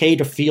it's okay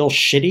to feel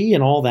shitty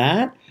and all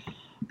that.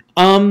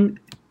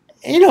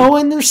 You know,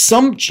 and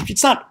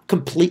it's not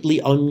completely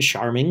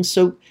uncharming.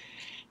 So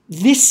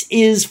this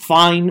is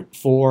fine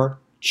for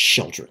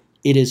children.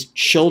 It is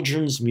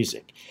children's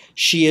music.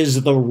 She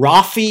is the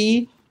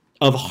Rafi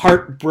of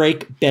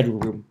heartbreak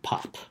bedroom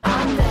pop.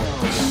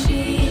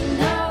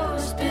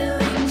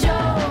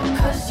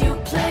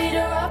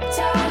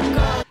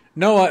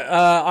 Noah,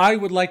 I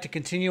would like to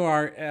continue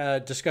our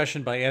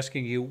discussion by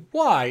asking you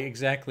why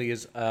exactly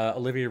is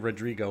Olivia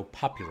Rodrigo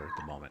popular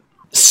at the moment?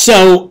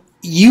 So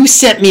you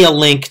sent me a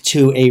link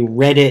to a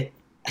Reddit.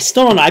 I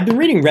still don't know. I've been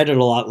reading Reddit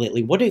a lot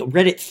lately. What a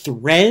Reddit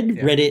thread?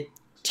 Yeah. Reddit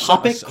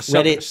topic?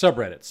 Reddit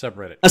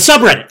subreddit. A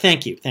subreddit.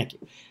 Thank you.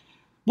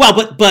 Well,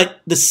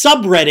 but the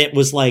subreddit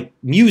was like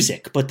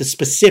music, but the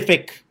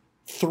specific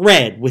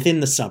thread within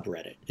the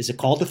subreddit. Is it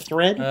called a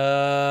thread?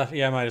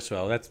 Yeah, might as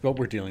well. That's what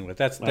we're dealing with.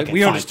 Okay,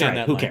 we understand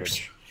that. Who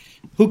cares?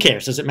 Who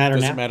cares? Does it matter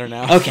now? Doesn't matter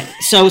now. Okay,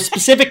 so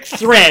specific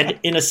thread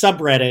in a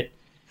subreddit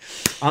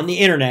on the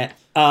internet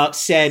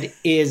said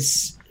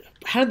is,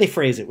 how did they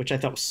phrase it? Which I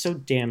thought was so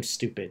damn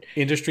stupid.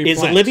 Industry is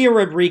plant. Olivia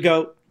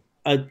Rodrigo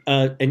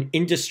an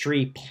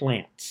industry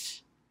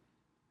plant?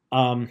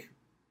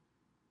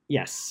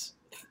 Yes.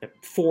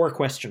 4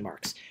 question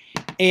marks.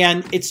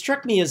 And it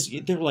struck me as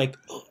they're like,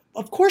 oh,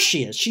 of course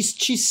she is.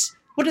 She's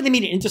what do they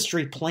mean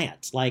industry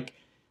plant? Like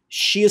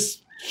she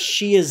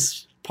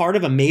is part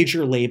of a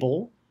major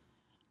label.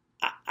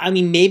 I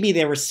mean, maybe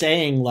they were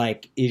saying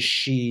like, is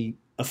she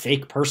a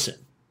fake person?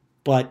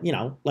 But, you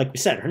know, like we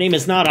said, her name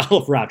is not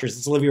Olive Rodgers,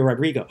 it's Olivia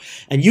Rodrigo.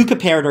 And you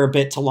compared her a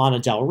bit to Lana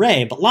Del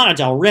Rey, but Lana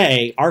Del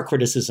Rey, our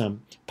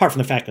criticism, apart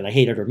from the fact that I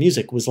hated her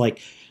music, was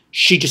like,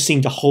 she just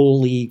seemed a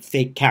wholly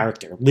fake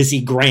character. Lizzie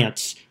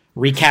Grant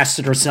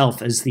recasted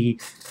herself as the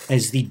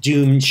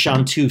doomed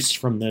chanteuse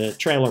from the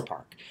trailer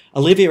park.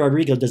 Olivia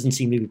Rodrigo doesn't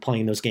seem to be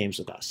playing those games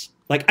with us.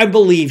 Like, I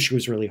believe she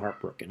was really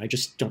heartbroken. I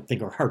just don't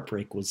think her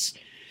heartbreak was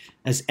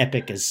as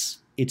epic as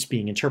it's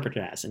being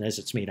interpreted as and as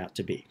it's made out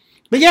to be.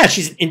 But yeah,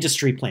 she's an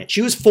industry plant.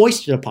 She was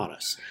foisted upon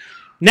us.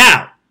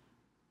 Now,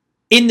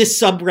 in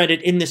this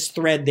subreddit, in this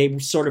thread, they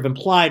sort of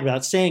implied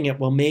without saying it,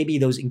 well, maybe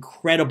those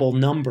incredible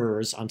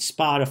numbers on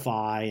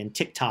Spotify and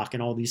TikTok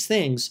and all these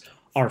things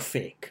are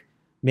fake.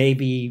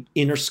 Maybe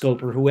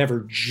Interscope or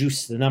whoever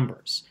juiced the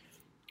numbers.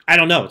 I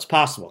don't know. It's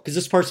possible. Because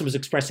this person was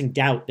expressing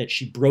doubt that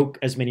she broke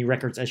as many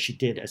records as she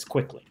did as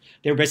quickly.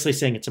 They were basically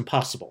saying it's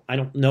impossible. I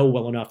don't know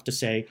well enough to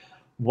say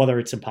whether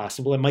it's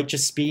impossible. It might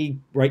just be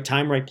right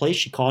time, right place.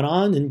 She caught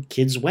on and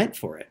kids went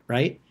for it,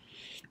 right?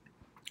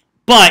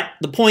 But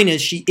the point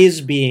is, she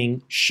is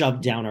being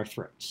shoved down our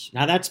throats.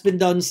 Now, that's been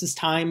done since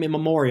time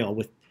immemorial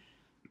with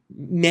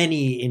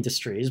many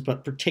industries,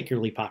 but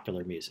particularly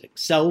popular music.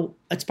 So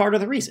it's part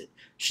of the reason.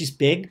 She's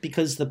big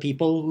because the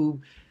people who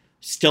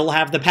still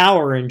have the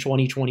power in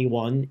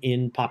 2021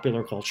 in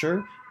popular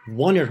culture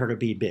wanted her to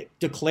be big,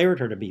 declared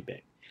her to be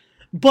big.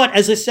 But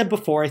as I said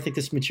before, I think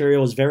this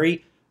material is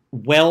very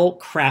well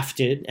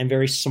crafted and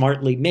very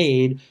smartly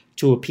made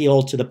to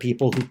appeal to the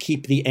people who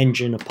keep the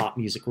engine of pop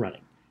music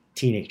running,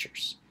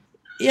 teenagers.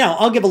 You know,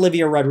 I'll give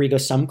Olivia Rodrigo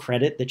some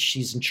credit that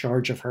she's in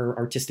charge of her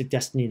artistic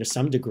destiny to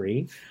some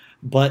degree,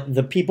 but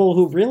the people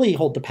who really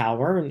hold the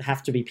power and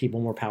have to be people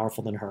more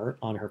powerful than her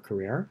on her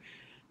career,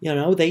 you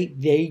know,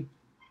 they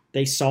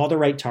saw the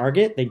right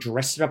target, they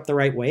dressed it up the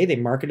right way, they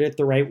marketed it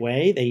the right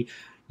way, they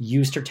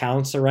used her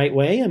talents the right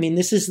way. I mean,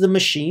 this is the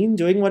machine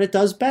doing what it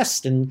does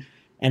best, and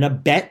a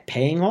bet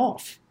paying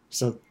off.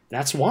 So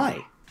that's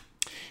why.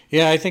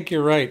 Yeah, I think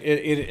you're right.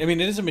 I mean,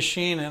 it is a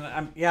machine,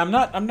 and I'm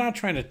not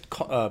trying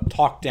to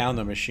talk down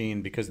the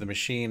machine, because the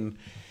machine,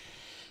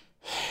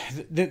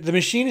 the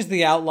machine is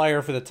the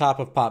outlier for the top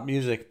of pop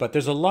music, but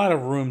there's a lot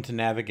of room to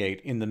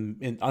navigate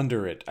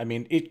under it. I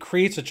mean, it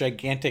creates a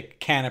gigantic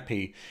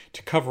canopy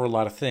to cover a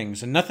lot of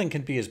things, and nothing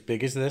can be as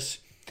big as this.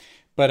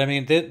 But I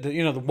mean,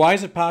 why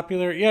is it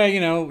popular? Yeah, you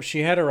know, she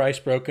had her ice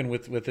broken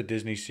with a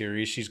Disney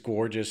series. She's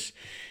gorgeous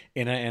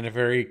in a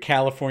very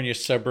California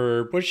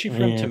suburb. Where's she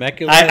from?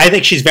 Temecula? I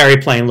think she's very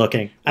plain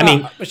looking. I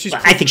mean,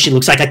 I think she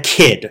looks like a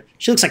kid.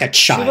 She looks like a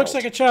child. She looks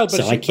like a child,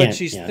 but, but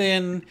she's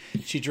thin.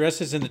 She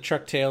dresses in the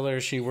Chuck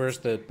Taylor. She wears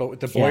the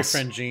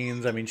boyfriend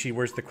jeans. I mean, she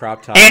wears the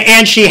crop top.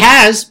 And she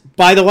has,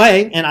 by the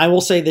way, and I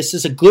will say this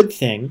is a good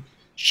thing,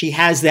 she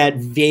has that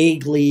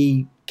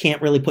vaguely,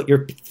 can't really put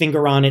your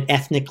finger on it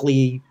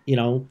ethnically, you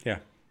know,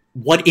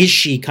 what is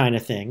she kind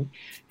of thing.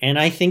 And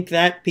I think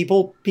that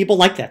people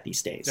like that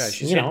these days. Yeah,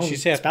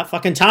 she's half, it's about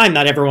fucking time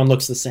not everyone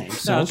looks the same.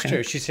 So, no, it's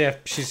true. She's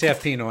half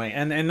Pinoy.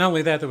 And not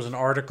only that, there was an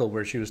article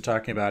where she was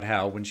talking about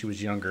how when she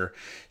was younger,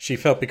 she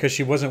felt because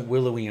she wasn't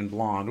willowy and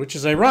blonde, which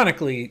is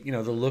ironically, you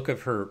know, the look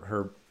of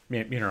her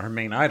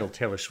main idol,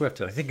 Taylor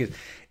Swift, I think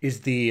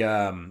is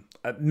the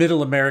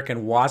middle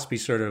American waspy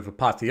sort of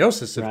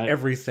apotheosis of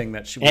everything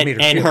that she made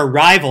her and feel. Her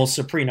rival,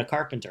 Sabrina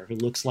Carpenter, who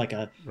looks like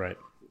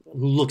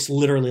who looks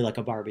literally like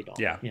a Barbie doll.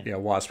 Yeah,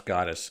 wasp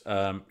goddess.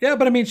 But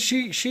I mean,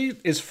 she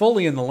is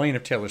fully in the lane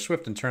of Taylor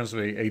Swift in terms of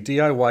a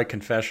DIY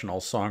confessional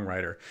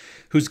songwriter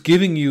who's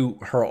giving you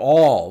her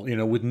all, you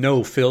know, with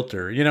no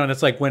filter. You know, and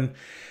it's like when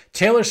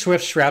Taylor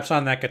Swift straps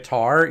on that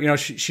guitar, you know,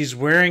 she's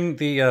wearing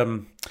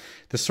the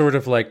sort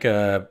of like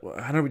I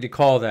don't know what you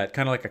call that,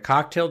 kind of like a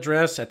cocktail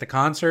dress at the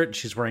concert.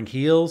 She's wearing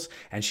heels,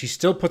 and she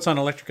still puts on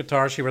electric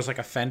guitar. She wears like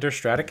a Fender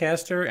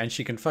Stratocaster, and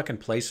she can fucking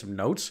play some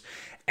notes.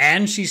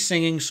 And she's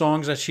singing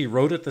songs that she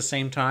wrote at the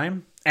same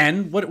time.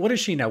 And what is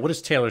she now? What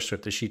is Taylor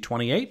Swift? Is she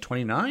 28,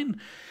 29?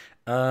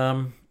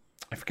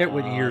 I forget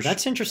what years.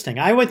 That's interesting.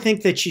 I would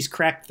think that she's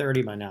cracked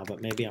 30 by now, but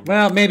maybe I'm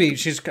wrong. Maybe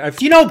she's. Do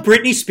you know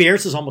Britney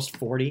Spears is almost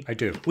 40? I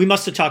do. We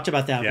must have talked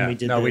about that when we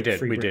did. No, we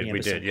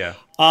did. Yeah.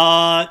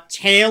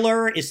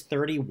 Taylor is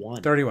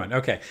 31. 31.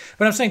 Okay,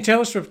 but I'm saying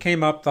Taylor Swift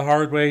came up the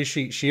hard way.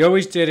 She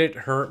always did it.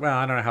 I don't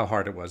know how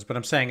hard it was, but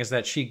I'm saying is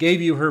that she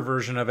gave you her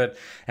version of it,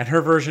 and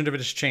her version of it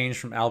has changed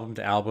from album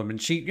to album.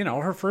 And she, you know,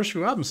 her first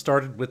few albums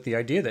started with the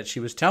idea that she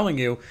was telling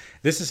you,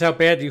 "This is how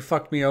bad you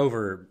fucked me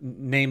over,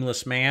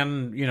 nameless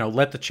man. You know,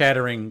 let the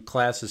chattering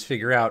classes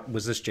figure out,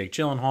 was this Jake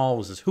Gyllenhaal?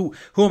 Was this who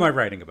am I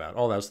writing about?"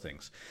 All those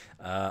things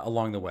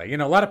along the way. You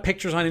know, a lot of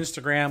pictures on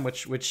Instagram,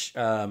 which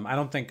I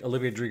don't think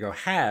Olivia Rodrigo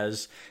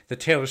has. The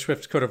Taylor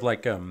Swift could have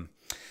like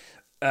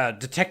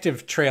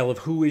detective trail of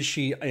who is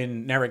she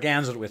in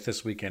Narragansett with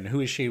this weekend? Who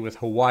is she with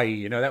Hawaii?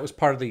 You know, that was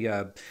part of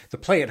the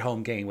play at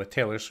home game with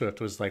Taylor Swift,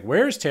 was like,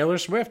 where's Taylor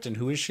Swift and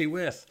who is she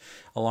with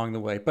along the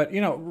way? But,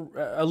 you know,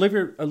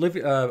 Olivia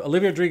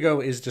Rodrigo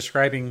is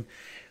describing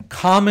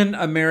common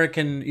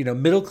American, you know,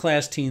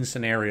 middle-class teen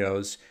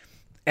scenarios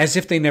as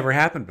if they never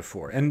happened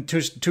before. And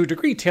to a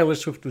degree, Taylor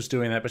Swift was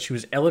doing that, but she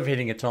was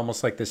elevating it to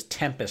almost like this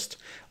Tempest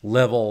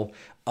level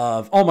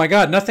of, oh my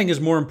God, nothing is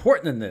more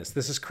important than this.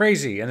 This is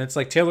crazy. And it's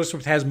like Taylor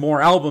Swift has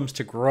more albums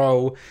to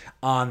grow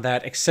on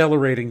that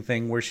accelerating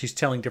thing where she's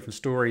telling different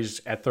stories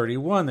at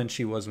 31 than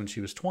she was when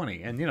she was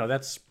 20. And, you know,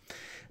 that's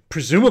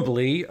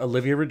presumably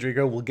Olivia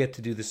Rodrigo will get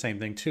to do the same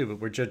thing too,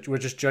 but we're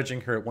just judging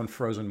her at one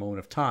frozen moment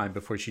of time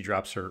before she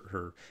drops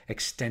her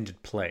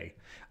extended play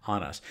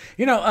on us.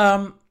 You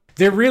know,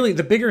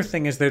 the bigger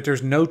thing is that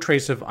there's no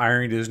trace of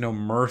irony, there's no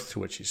mirth to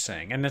what she's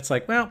saying. And it's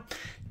like, well,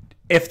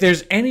 if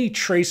there's any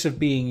trace of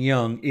being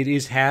young, it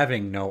is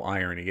having no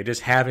irony. It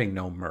is having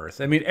no mirth.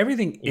 I mean,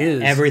 everything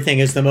is. Everything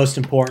is the most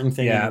important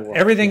thing in the world.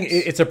 Everything, yes.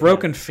 It's a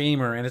broken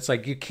femur, and it's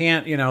like you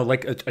can't, you know,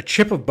 like a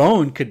chip of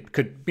bone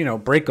could, you know,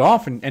 break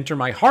off and enter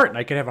my heart, and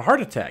I could have a heart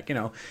attack. You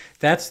know,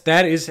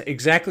 that is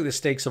exactly the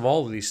stakes of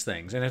all of these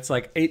things. And it's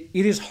like, it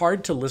is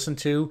hard to listen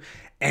to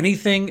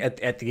anything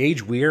at the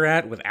age we're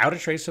at without a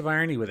trace of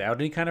irony, without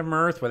any kind of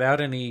mirth,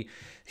 without any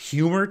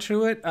humor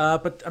to it.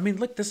 But I mean,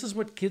 look, this is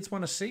what kids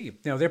want to see. You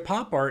know, their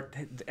pop art,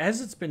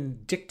 as it's been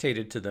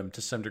dictated to them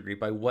to some degree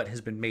by what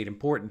has been made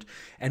important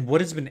and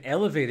what has been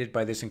elevated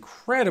by this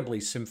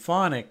incredibly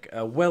symphonic,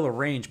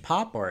 well-arranged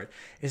pop art,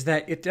 is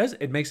that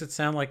it makes it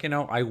sound like, you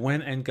know, I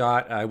went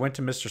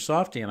to Mr.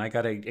 Softy and I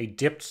got a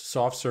dipped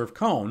soft serve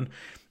cone.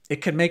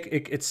 It could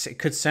it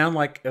could sound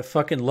like a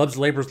fucking Love's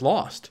Labor's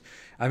Lost.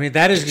 I mean,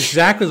 that is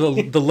exactly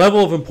the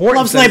level of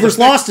importance. Love's Labor's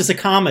Lost is a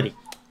comedy.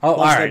 Oh, Love's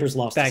all right. Labor's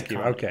Lost. Thank you.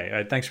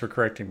 Okay. Thanks for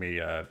correcting me,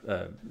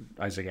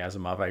 Isaac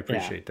Asimov. I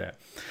appreciate that.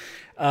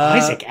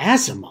 Isaac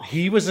Asimov.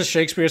 He was a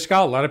Shakespeare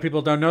scholar. A lot of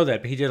people don't know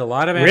that, but he did a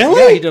lot of really.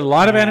 Yeah, he did a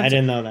lot of I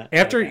didn't know that.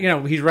 After you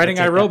know, he's writing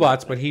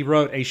iRobots, but he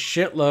wrote a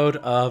shitload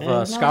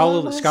of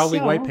scholarly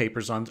white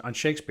papers on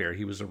Shakespeare.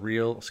 He was a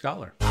real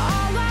scholar. All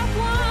I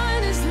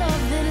want is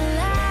love that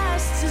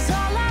lasts. Is all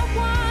I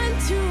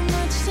want, too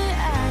much to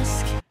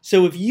ask.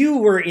 So if you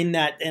were in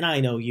that, and I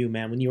know you,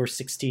 man, when you were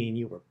 16,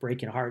 you were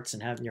breaking hearts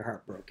and having your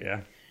heart broken.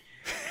 Yeah.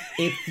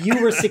 If you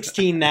were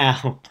 16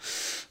 now,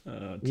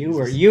 you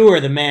were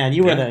the man.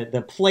 You were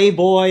the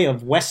playboy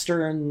of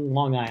Western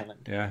Long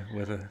Island. Yeah,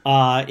 with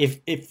a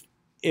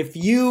if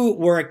you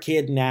were a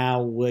kid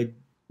now, would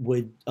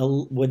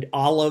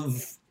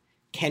Olive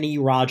Kenny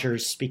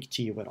Rogers speak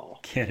to you at all?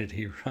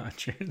 Kennedy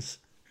Rogers.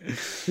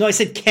 No, I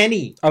said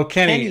Kenny. Oh,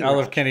 Kenny.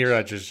 Olive Rogers. Kenny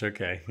Rogers.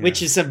 Okay. Yeah.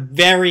 Which is a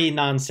very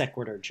non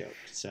sequitur joke.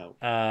 So,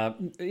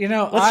 you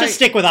know, let's just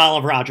stick with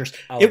Olive Rogers.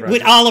 Rogers.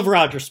 Would Olive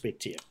Rogers speak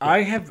to you?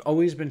 I have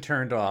always been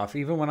turned off,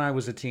 even when I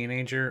was a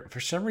teenager. For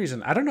some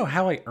reason, I don't know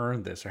how I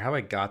earned this or how I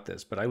got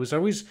this, but it was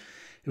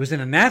an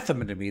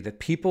anathema to me that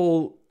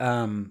people,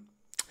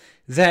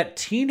 that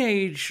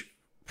teenage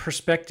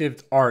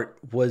perspective art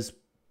was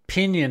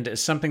pinioned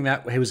as something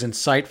that was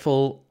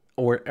insightful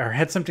or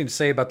had something to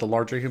say about the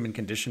larger human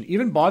condition,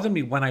 even bothered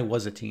me when I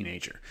was a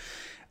teenager.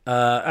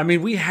 I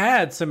mean, we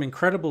had some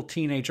incredible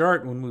teenage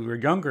art when we were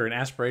younger and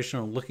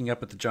aspirational, looking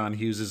up at the John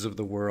Hugheses of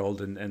the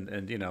world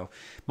and you know,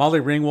 Molly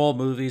Ringwald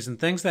movies and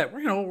things that,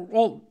 you know,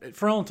 all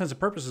for all intents and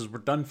purposes were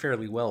done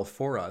fairly well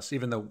for us,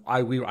 even though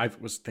I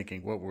was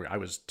thinking, I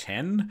was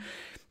 10,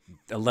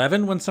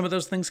 11 when some of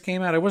those things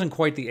came out. I wasn't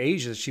quite the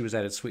age that she was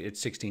at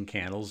 16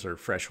 Candles or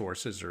Fresh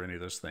Horses or any of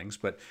those things,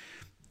 but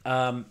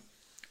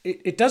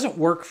it doesn't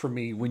work for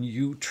me when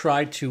you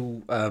try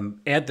to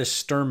add this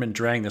Sturm and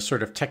Drang, this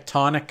sort of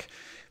tectonic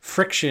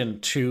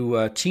friction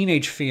to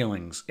teenage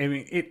feelings. I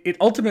mean, it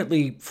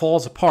ultimately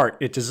falls apart.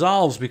 It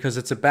dissolves because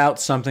it's about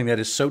something that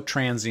is so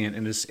transient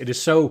and it is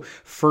so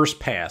first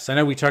pass. I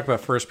know we talk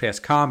about first pass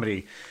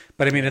comedy,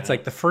 but I mean, it's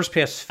like the first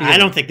pass feeling. I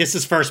don't think this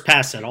is first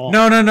pass at all.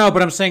 No,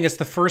 but I'm saying it's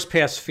the first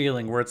pass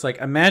feeling where it's like,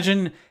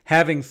 imagine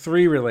having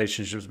 3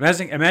 relationships.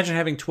 Imagine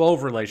having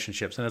 12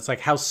 relationships. And it's like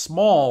how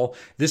small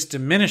this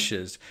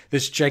diminishes.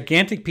 This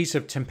gigantic piece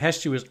of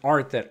tempestuous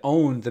art that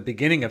owned the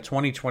beginning of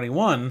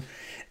 2021,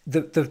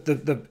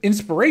 the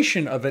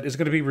inspiration of it is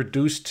going to be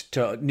reduced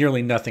to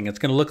nearly nothing. It's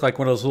going to look like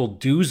one of those little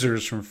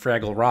doozers from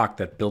Fraggle Rock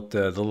that built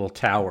the little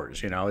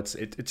towers. You know,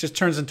 it just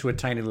turns into a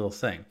tiny little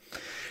thing.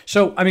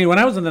 So, I mean, when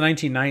I was in the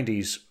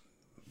 1990s,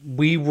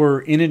 we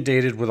were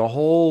inundated with a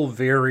whole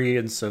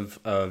variance of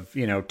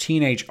you know,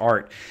 teenage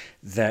art.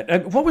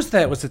 That what was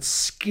that? Was it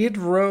Skid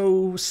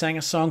Row sang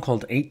a song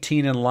called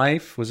 18 in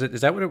Life? Is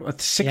that what it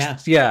was?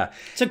 Yeah.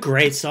 It's a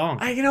great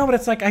song. You know, but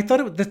it's like, I thought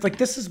it was like,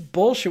 this is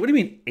bullshit. What do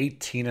you mean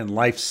 18 in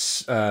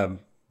Life?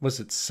 Was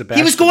it Sebastian?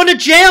 He was going to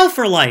jail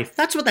for life.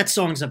 That's what that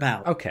song's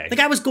about. Okay. The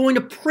guy was going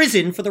to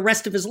prison for the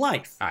rest of his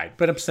life. All right,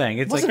 but I'm saying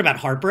it wasn't about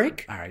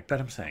heartbreak. All right, but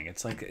I'm saying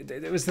it's like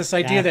it was this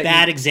idea that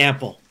bad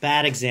example.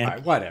 Bad example. All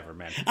right, whatever,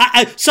 man.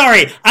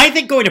 Sorry, I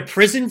think going to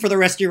prison for the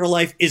rest of your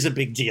life is a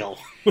big deal.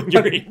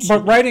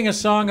 But writing a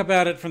song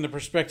about it from the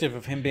perspective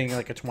of him being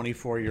like a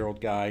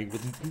 24-year-old guy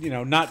with, you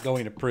know, not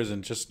going to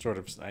prison, just sort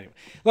of. Anyway.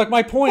 Look,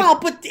 my point. Well,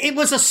 but it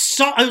was a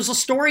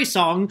story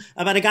song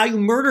about a guy who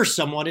murders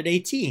someone at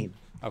 18.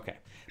 Okay.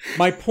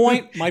 My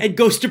point, and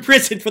goes to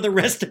prison for the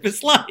rest of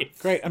his life.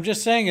 Great. I'm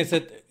just saying is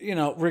that, you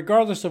know,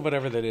 regardless of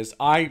whatever that is,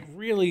 I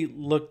really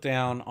look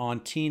down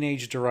on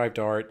teenage derived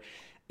art.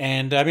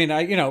 And I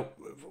mean,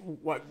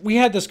 we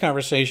had this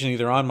conversation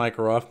either on mic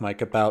or off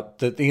mic about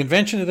the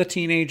invention of the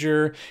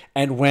teenager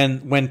and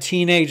when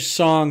teenage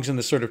songs and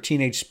the sort of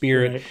teenage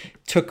spirit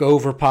took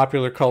over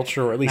popular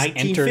culture, or at least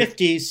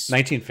 1950s.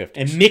 1950s.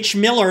 And Mitch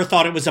Miller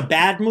thought it was a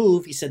bad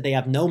move. He said they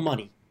have no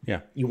money. Yeah.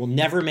 You will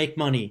never make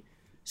money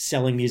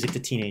selling music to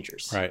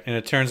teenagers. Right. And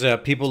it turns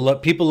out people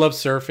love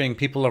surfing,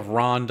 people love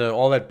Rhonda,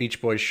 all that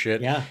Beach Boys shit.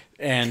 Yeah.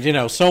 And, you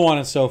know, so on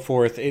and so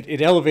forth.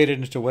 It elevated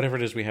into whatever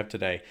it is we have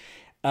today.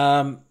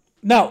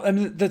 No, I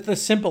mean, the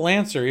simple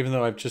answer, even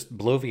though I've just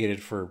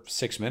bloviated for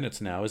 6 minutes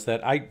now, is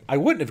that I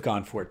wouldn't have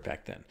gone for it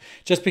back then.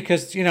 Just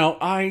because, you know,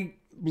 I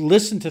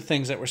listened to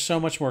things that were so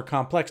much more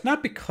complex.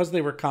 Not because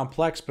they were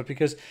complex, but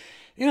because,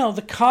 you know,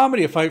 the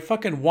comedy, if I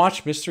fucking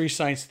watched Mystery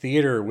Science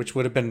Theater, which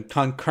would have been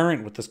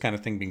concurrent with this kind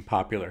of thing being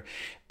popular,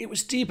 it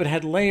was deep, it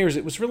had layers,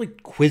 it was really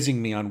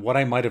quizzing me on what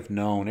I might have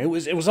known. It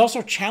was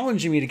also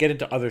challenging me to get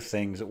into other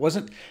things. It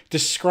wasn't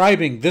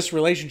describing this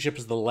relationship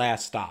as the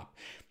last stop.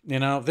 You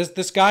know,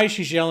 this guy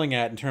she's yelling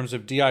at in terms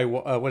of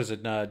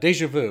DIY,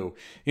 deja vu.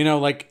 You know,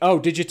 like, oh,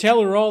 did you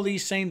tell her all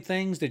these same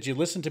things? Did you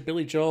listen to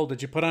Billy Joel?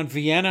 Did you put on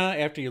Vienna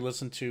after you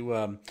listened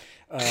to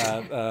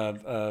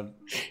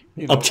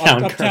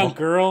Uptown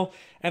Girl?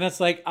 And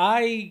it's like,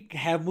 I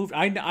have moved.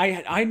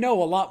 I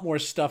know a lot more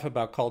stuff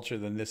about culture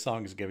than this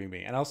song is giving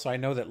me. And also, I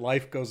know that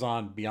life goes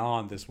on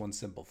beyond this one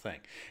simple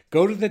thing.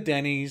 Go to the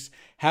Denny's,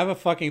 have a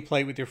fucking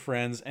plate with your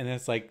friends, and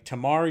it's like,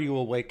 tomorrow you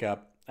will wake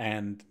up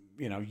and,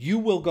 you know, you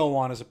will go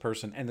on as a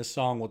person, and the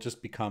song will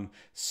just become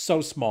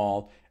so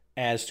small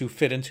as to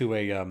fit into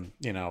a,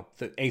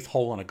 the eighth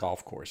hole on a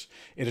golf course.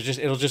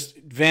 It'll just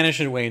vanish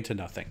away into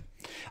nothing.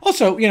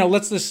 Also, you know,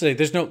 let's just say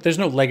there's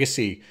no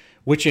legacy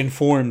which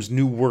informs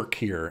new work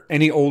here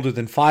any older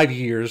than 5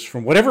 years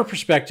from whatever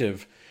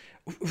perspective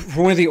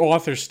from where the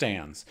author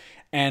stands.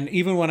 And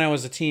even when I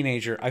was a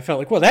teenager, I felt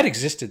like, well, that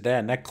existed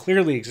then. That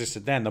clearly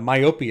existed then. The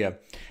myopia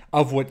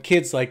of what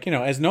kids like, you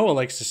know, as Noah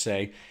likes to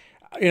say,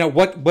 you know,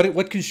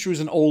 what construes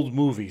an old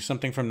movie,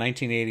 something from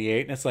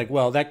 1988, and it's like,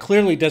 well, that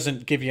clearly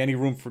doesn't give you any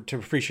room to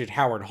appreciate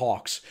Howard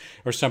Hawks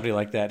or somebody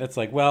like that. It's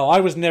like, well, I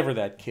was never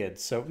that kid,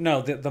 so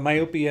no, the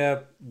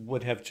myopia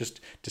would have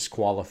just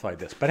disqualified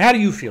this. But how do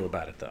you feel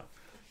about it, though?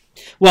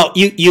 Well,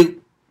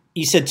 you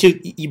said too,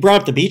 you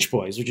brought up the Beach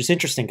Boys, which is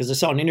interesting because I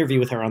saw an interview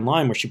with her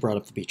online where she brought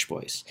up the Beach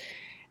Boys,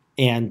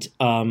 and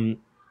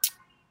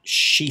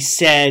she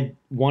said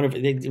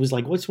it was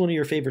like, what's one of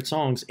your favorite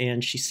songs?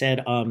 And she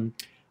said,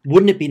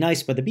 Wouldn't It Be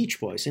Nice by the Beach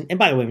Boys. And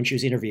by the way, when she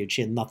was interviewed,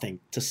 she had nothing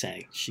to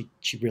say.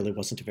 She really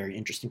wasn't a very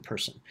interesting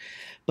person.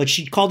 But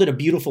she called it a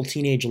beautiful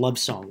teenage love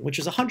song, which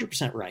is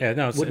 100% right. Yeah,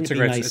 no, it's a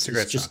great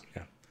song.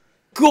 Yeah.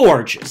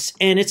 Gorgeous.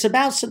 And it's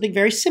about something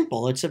very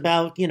simple. It's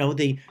about, you know,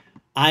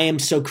 I am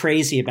so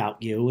crazy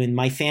about you, and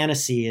my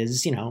fantasy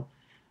is, you know,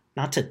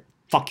 not to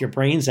fuck your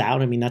brains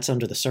out. I mean, that's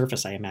under the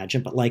surface, I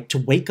imagine, but like to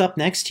wake up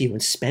next to you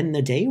and spend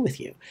the day with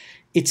you.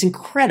 It's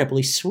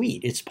incredibly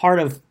sweet. It's part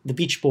of the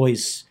Beach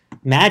Boys'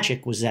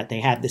 magic was that they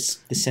had this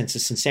sense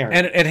of sincerity,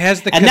 and it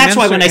has the that's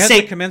why when I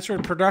say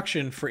commensurate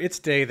production for its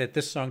day that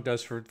this song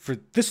does for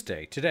this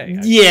day today.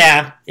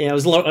 Yeah, it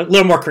was a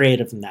little more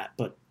creative than that,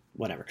 but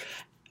whatever.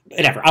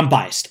 I'm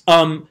biased.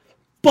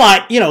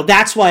 But you know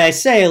that's why I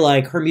say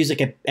like her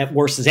music at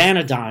worst is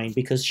anodyne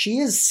because she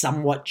is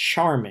somewhat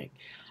charming.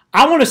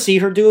 I want to see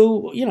her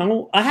do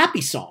a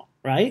happy song,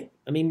 right?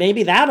 I mean,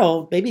 maybe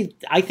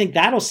I think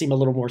that'll seem a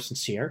little more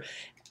sincere.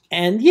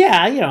 And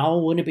yeah,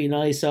 wouldn't it be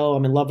nice? Oh,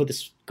 I'm in love with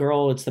this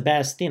girl. It's the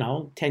best.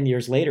 10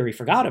 years later, he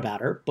forgot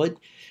about her. But,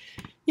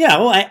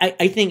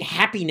 I think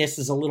happiness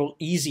is a little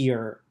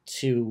easier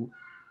to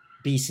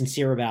be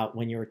sincere about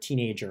when you're a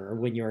teenager or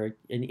when you're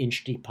an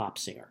inch deep pop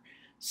singer.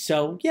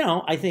 So,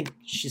 I think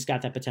she's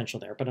got that potential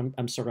there, but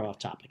I'm sort of off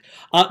topic.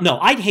 No,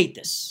 I'd hate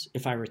this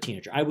if I were a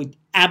teenager. I would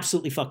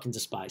absolutely fucking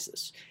despise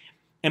this.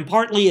 And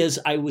partly as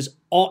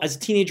as a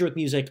teenager with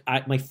music,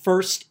 my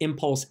first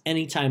impulse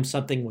anytime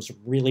something was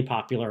really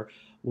popular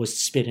was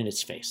spit in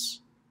its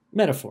face,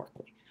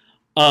 metaphorically.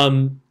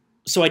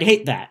 So I'd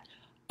hate that.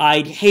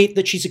 I'd hate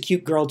that she's a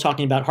cute girl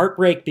talking about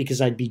heartbreak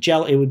because I'd be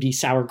jealous. It would be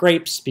sour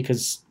grapes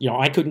because,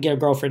 I couldn't get a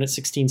girlfriend at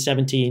 16,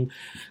 17.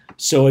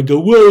 So I go,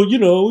 well, you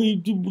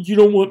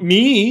don't want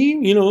me.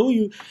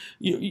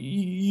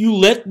 You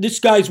let this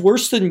guy's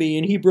worse than me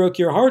and he broke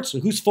your heart. So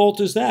whose fault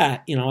is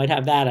that? I'd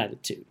have that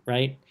attitude,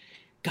 right?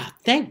 God,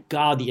 thank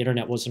God the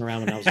internet wasn't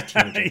around when I was a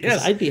teenager.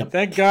 Yes,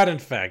 thank God, in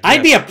fact.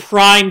 I'd be a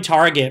prime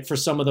target for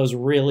some of those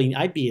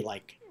I'd be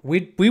like...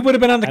 We would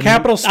have been on the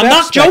Capitol steps. I'm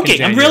not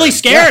joking. I'm really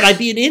scared. Yes. I'd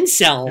be an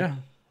incel. Yeah.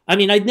 I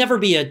mean, I'd never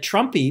be a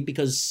Trumpy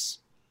because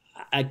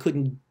I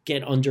couldn't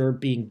get under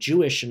being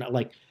Jewish and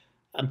like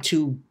I'm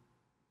too,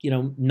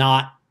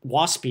 not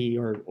waspy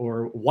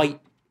or white,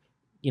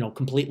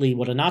 completely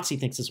what a Nazi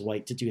thinks is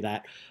white to do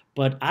that.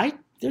 But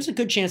there's a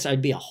good chance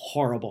I'd be a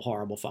horrible,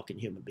 horrible fucking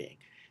human being.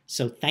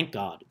 So thank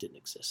God it didn't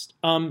exist.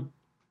 No,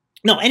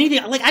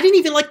 anything like I didn't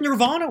even like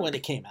Nirvana when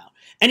it came out.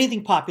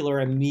 Anything popular,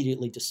 I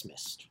immediately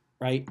dismissed.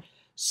 Right.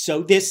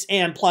 So this,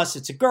 and plus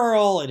it's a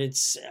girl and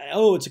it's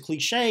a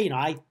cliche.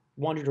 I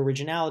wanted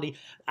originality.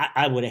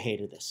 I would have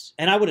hated this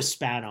and I would have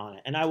spat on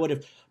it and I would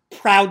have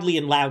proudly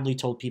and loudly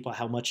told people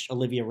how much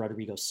Olivia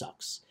Rodrigo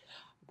sucks,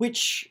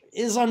 which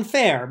is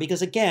unfair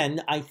because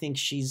again, I think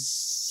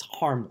she's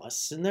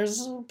harmless and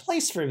there's a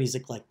place for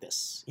music like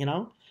this,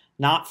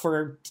 not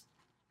for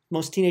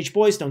most teenage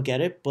boys don't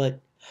get it, but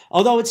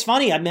although it's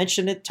funny, I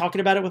mentioned it,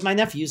 talking about it with my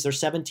nephews. They're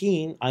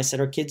 17. I said,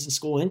 are kids in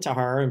school into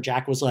her? And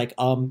Jack was like,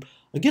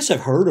 I guess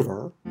I've heard of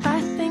her.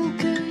 I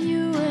think of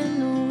you in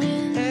the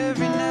wind.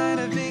 Every night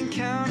I've been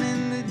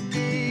counting the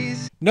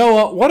days.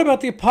 Noah, what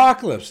about the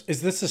apocalypse?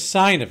 Is this a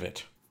sign of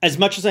it? As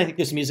much as I think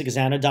this music is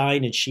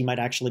anodyne and she might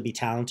actually be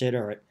talented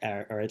or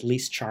at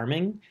least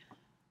charming,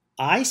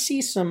 I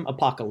see some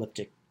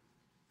apocalyptic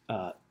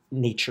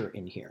nature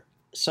in here.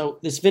 So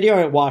this video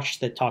I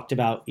watched that talked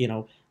about,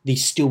 the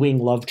stewing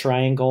love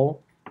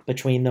triangle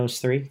between those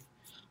three.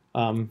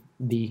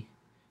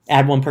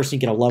 Add one person, you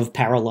get a love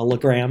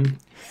parallelogram.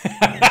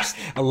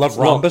 I love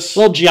rhombus.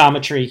 Little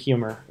geometry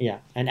humor, yeah.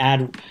 And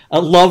add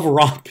a love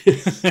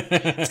rhombus.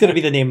 It's going to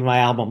be the name of my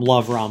album,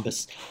 Love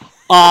Rhombus.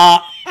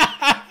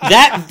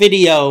 That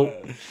video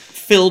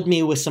filled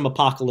me with some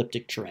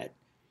apocalyptic dread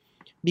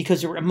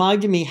because it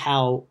reminded me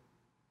how,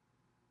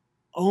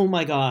 oh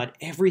my God,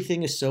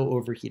 everything is so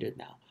overheated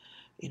now.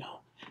 You know,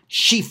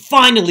 she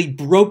finally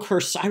broke her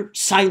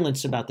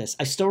silence about this.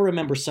 I still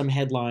remember some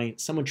headline,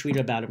 someone tweeted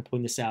about it and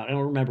pointed this out. I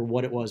don't remember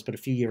what it was, but a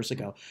few years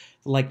ago,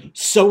 like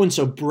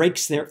so-and-so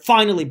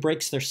finally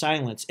breaks their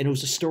silence. And it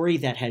was a story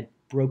that had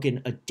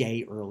broken a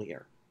day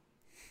earlier.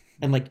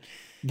 And like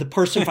the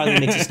person finally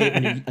makes a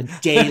statement a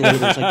day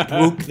later, it's like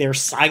broke their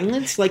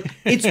silence. Like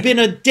it's been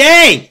a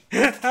day.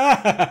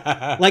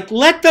 Like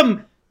let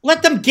them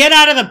get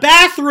out of the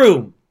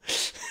bathroom.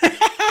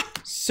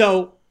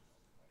 So,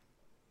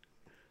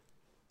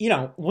 you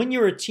know, when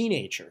you're a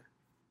teenager,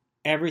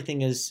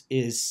 everything is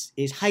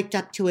hyped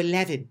up to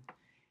 11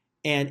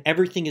 and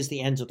everything is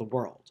the end of the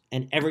world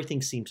and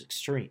everything seems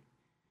extreme.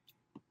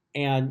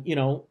 And, you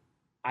know,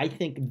 I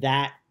think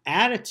that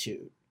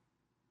attitude,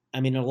 I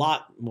mean, a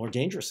lot more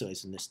dangerous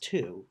ways than this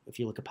too, if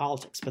you look at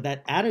politics, but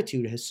that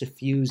attitude has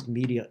suffused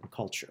media and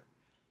culture.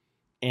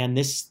 And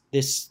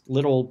this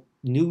little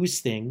news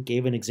thing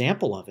gave an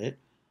example of it,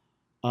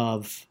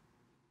 of,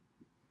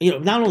 you know,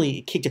 not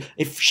only kicked it,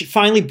 if she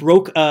finally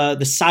broke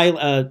the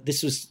silence,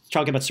 this was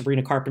talking about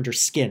Sabrina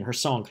Carpenter's Skin, her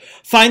song,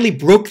 finally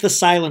broke the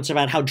silence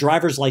about how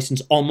driver's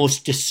license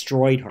almost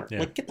destroyed her.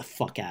 Yeah. Like, get the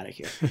fuck out of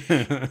here.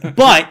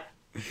 But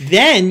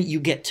then you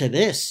get to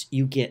this,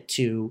 you get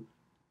to,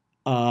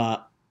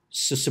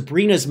 so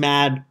Sabrina's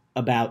mad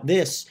about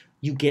this,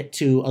 you get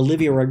to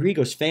Olivia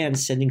Rodrigo's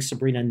fans sending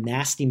Sabrina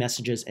nasty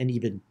messages and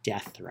even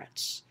death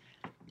threats.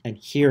 And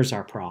here's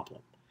our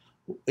problem.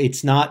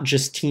 It's not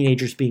just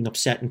teenagers being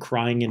upset and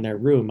crying in their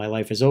room, my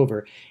life is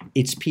over.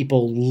 It's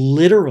people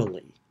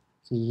literally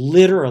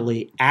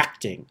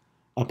acting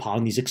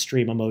upon these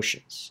extreme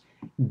emotions,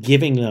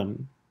 giving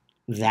them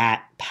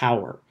that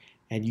power.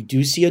 And you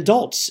do see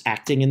adults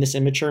acting in this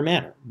immature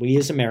manner. We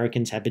as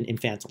Americans have been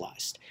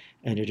infantilized,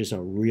 and it is a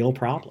real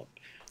problem.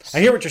 I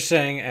hear what you're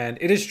saying, and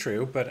it is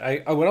true, but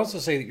I would also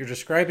say that you're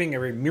describing a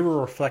mirror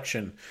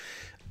reflection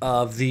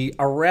of the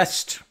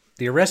arrested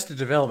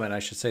development, I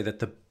should say, that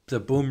the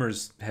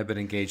boomers have been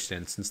engaged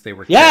in since they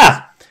were kids.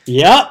 Yeah.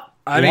 Yep.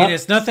 I mean,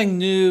 it's nothing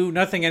new,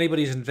 nothing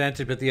anybody's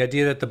invented, but the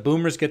idea that the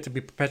boomers get to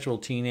be perpetual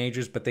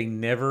teenagers, but they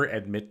never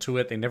admit to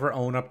it, they never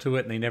own up to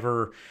it, and they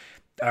never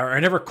are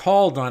never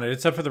called on it.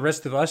 It's up for the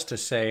rest of us to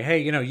say, hey,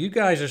 you know, you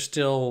guys are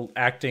still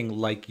acting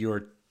like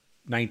you're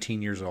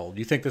 19 years old.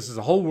 You think this is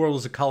the whole world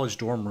is a college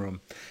dorm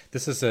room.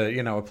 This is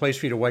a place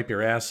for you to wipe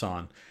your ass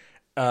on.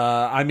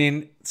 I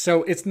mean,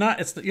 so it's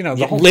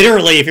the whole,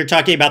 literally, if you're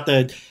talking about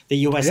the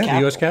U.S. Capitol.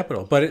 The U.S.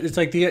 Capitol. But it's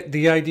like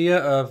the idea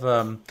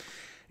of,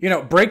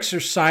 breaks or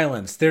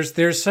silence.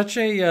 There's such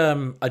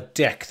a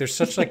deck. There's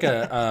such like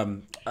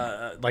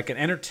like an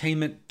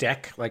entertainment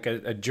deck, like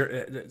a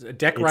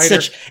deck writer.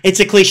 It's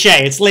a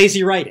cliche. It's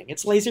lazy writing.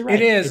 It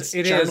is.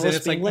 It is.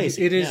 It's like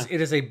lazy. It is. Yeah.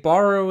 It is a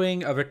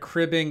borrowing, of a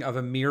cribbing, of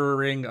a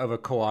mirroring, of a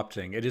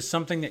co-opting. It is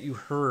something that you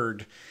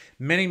heard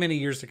many, many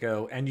years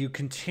ago, and you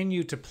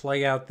continue to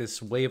play out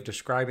this way of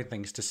describing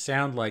things to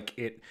sound like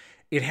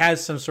it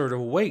has some sort of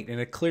weight, and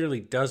it clearly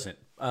doesn't.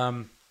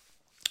 All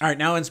right,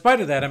 now in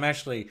spite of that,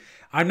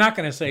 I'm not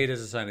going to say it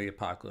is a sign of the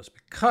apocalypse,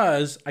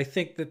 because I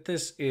think that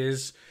this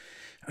is,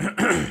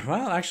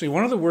 well, actually,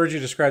 one of the words you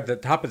described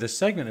at the top of this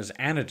segment is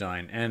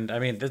anodyne, and I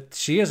mean,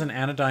 she is an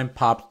anodyne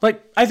pop.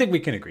 Like, I think we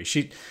can agree.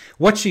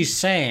 What she's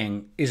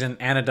saying is an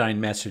anodyne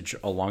message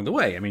along the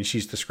way. I mean,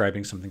 she's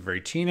describing something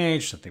very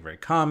teenage, something very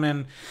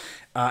common.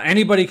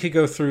 Anybody could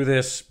go through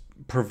this,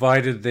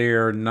 provided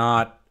they're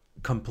not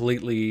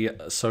completely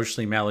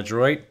socially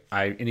maladroit.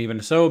 And even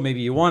so,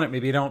 maybe you want it,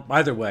 maybe you don't.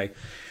 Either way,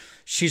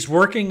 she's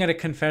working at a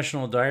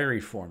confessional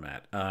diary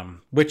format,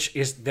 which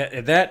is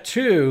that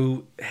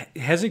too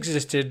has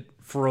existed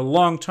for a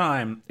long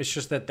time. It's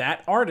just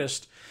that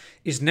artist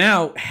is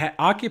now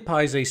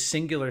occupies a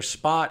singular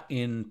spot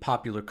in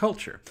popular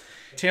culture.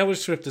 Taylor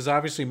Swift is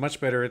obviously much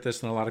better at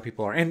this than a lot of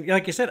people are. And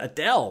like you said,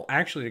 Adele,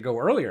 actually, to go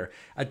earlier,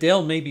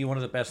 Adele may be one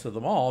of the best of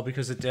them all,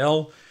 because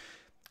Adele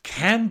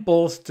can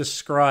both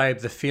describe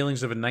the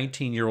feelings of a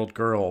 19-year-old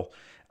girl,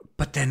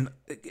 but then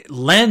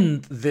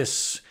lend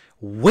this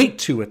weight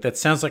to it that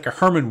sounds like a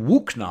Herman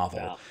Wouk novel.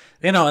 Yeah.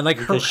 You know, and like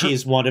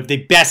she's one of the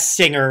best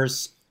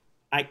singers.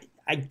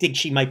 I think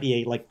she might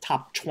be a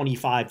top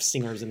 25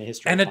 singers in the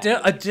history. And of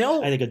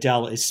Adele, I think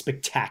Adele is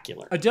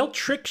spectacular. Adele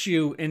tricks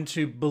you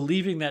into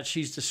believing that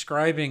she's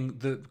describing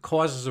the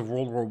causes of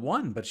World War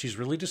I, but she's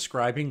really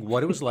describing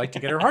what it was like to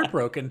get her heart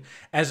broken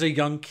as a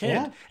young kid.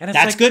 Yeah. And it's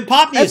that's good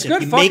pop music.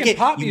 That's good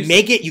pop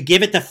music. You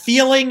give it the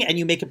feeling, and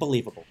you make it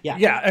believable. Yeah,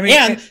 yeah. I mean,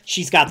 and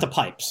she's got the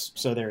pipes,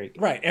 so there you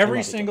go. Right.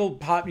 Every single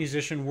pop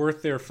musician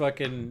worth their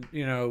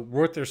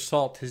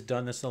salt has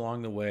done this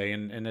along the way,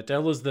 and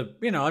Adele is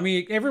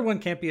everyone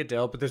can't be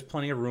Adele, but there's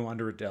plenty of room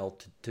under Adele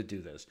to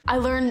do this. I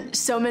learned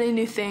so many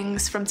new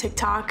things from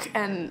TikTok,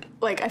 and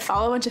I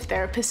follow a bunch of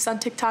therapists on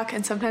TikTok,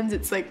 and sometimes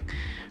it's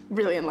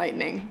really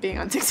enlightening being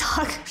on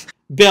TikTok.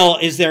 Bill,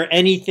 is there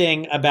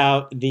anything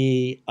about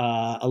the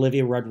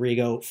Olivia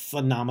Rodrigo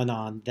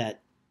phenomenon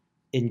that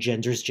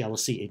engenders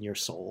jealousy in your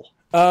soul?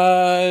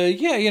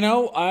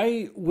 Yeah,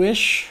 I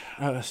wish.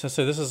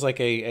 So this is like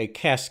a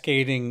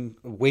cascading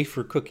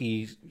wafer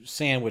cookie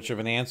sandwich of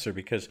an answer,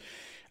 because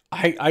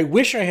I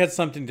wish I had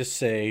something to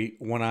say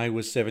when I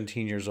was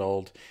 17 years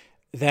old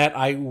that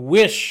I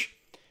wish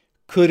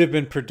could have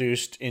been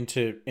produced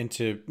into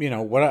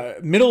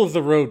what middle of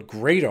the road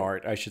great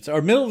art, I should say,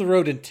 or middle of the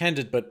road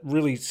intended but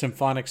really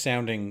symphonic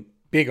sounding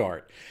big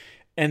art.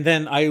 And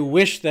then I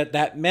wish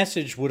that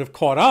message would have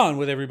caught on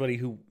with everybody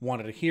who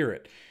wanted to hear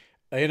it.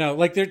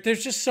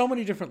 There's just so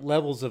many different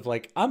levels of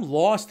I'm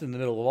lost in the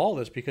middle of all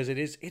this, because it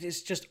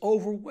is just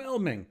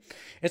overwhelming.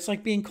 It's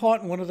like being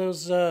caught in one of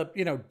those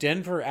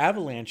Denver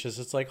avalanches.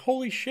 It's like,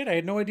 holy shit, I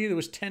had no idea there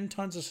was 10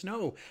 tons of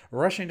snow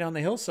rushing down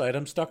the hillside.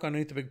 I'm stuck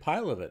underneath a big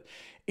pile of it.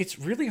 It's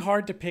really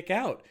hard to pick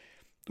out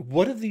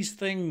what of these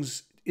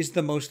things is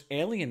the most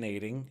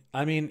alienating.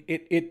 I mean,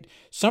 it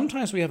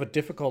sometimes we have a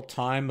difficult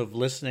time of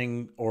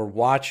listening or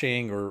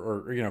watching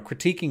or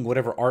critiquing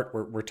whatever art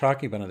we're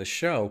talking about on the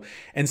show,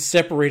 and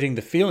separating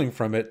the feeling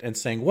from it and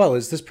saying, well,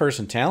 is this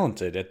person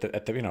talented at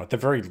the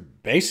very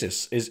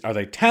basis? Are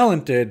they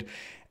talented?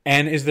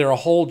 And is there a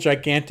whole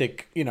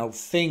gigantic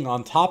thing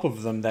on top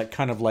of them that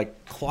kind of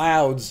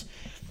clouds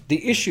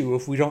the issue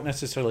if we don't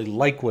necessarily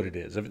like what it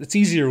is? It's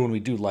easier when we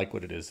do like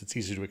what it is. It's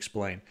easier to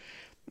explain.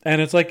 And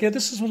it's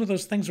this is one of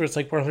those things where it's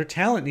well, her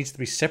talent needs to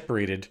be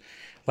separated,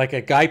 like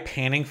a guy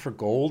panning for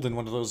gold in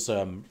one of those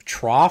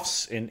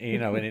troughs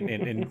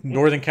in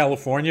Northern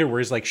California, where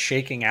he's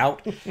shaking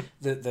out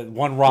the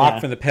one rock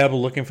from the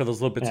pebble looking for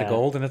those little bits of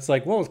gold. And it's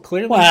well,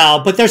 clearly.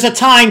 Well, but there's a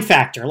time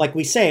factor, like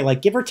we say,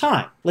 give her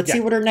time. Let's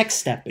see what her next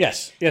step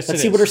is. Yes.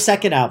 Let's see what her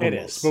second album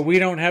is. But we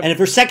don't have. And if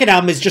her second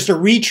album is just a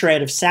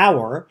retread of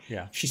Sour,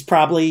 yeah, she's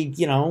probably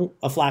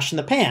a flash in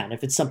the pan.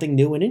 If it's something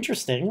new and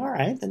interesting, all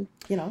right, then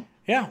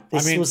Yeah,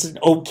 this was an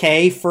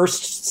okay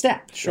first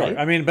step. Sure, right?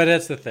 I mean, but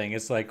that's the thing.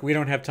 It's we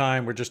don't have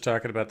time. We're just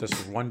talking about this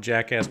as one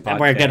jackass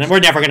podcast. And we're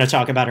never gonna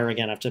talk about her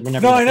again after. We're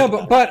never. No, I know,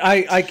 but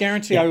I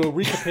guarantee I will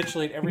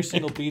recapitulate every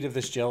single beat of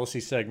this jealousy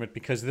segment,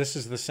 because this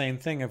is the same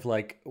thing of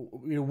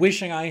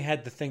wishing I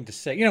had the thing to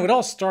say. It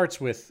all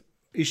starts with,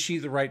 is she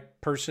the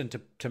right person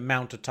to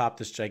mount atop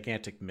this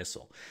gigantic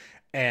missile?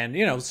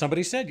 And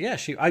somebody said, yeah,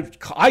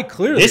 I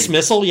clearly, this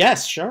missile,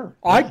 yes, sure.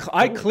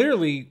 I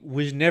clearly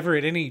was never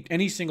at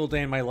any single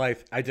day in my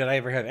life did I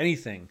ever have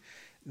anything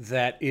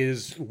that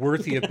is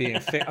worthy of being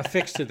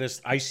affixed to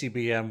this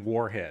ICBM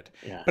warhead.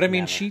 Yeah, but I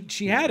mean,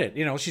 she had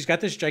it. She's got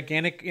this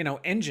gigantic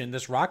engine,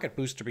 this rocket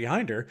booster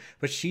behind her,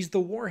 but she's the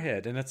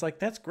warhead, and it's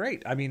that's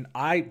great. I mean,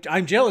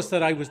 I'm jealous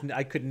that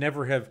I could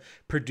never have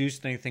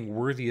produced anything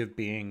worthy of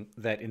being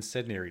that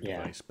incendiary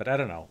device. But I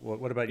don't know.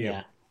 What about you?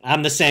 Yeah.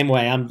 I'm the same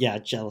way. I'm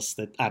jealous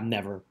that I'm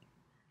never.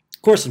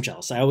 Of course, I'm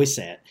jealous. I always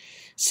say it.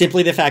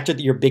 Simply the fact that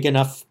you're big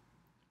enough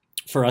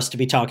for us to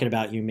be talking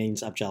about you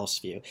means I'm jealous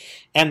of you,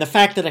 and the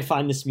fact that I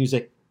find this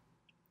music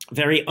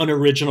very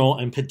unoriginal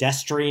and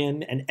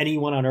pedestrian, and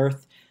anyone on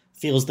earth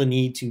feels the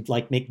need to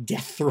make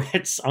death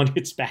threats on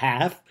its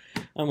behalf.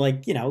 I'm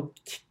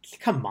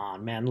come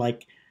on, man.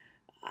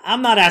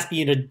 I'm not asking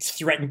you to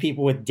threaten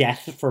people with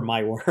death for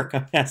my work.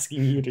 I'm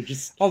asking you to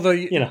just. Although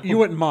you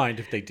wouldn't mind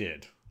if they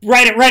did.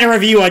 Write a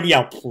review on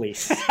Yelp,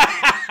 please.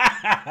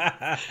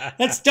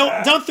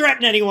 Don't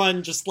threaten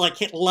anyone. Just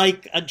hit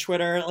on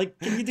Twitter.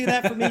 Can you do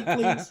that for me,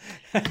 please?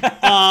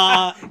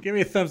 Give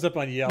me a thumbs up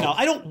on Yelp. No,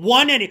 I don't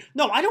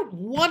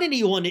want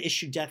anyone to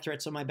issue death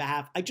threats on my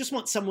behalf. I just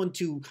want someone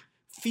to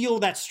feel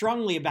that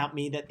strongly about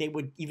me that they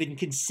would even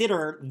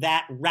consider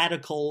that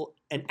radical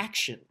an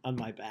action on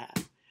my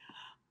behalf.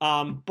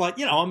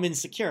 But I'm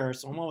insecure,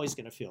 so I'm always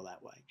going to feel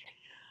that way.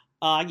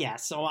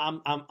 So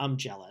I'm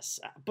jealous,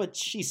 but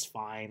she's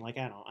fine. I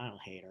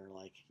don't hate her.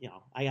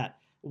 I got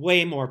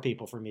way more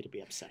people for me to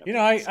be upset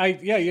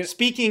about.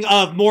 Speaking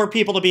of more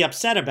people to be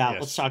upset about,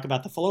 let's talk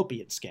about the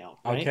fallopian scale.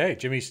 Right? Okay,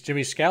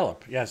 Jimmy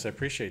Scallop. Yes, I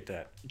appreciate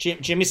that.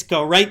 Jimmy's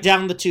go right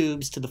down the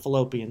tubes to the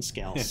fallopian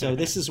scale. So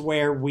this is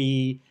where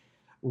we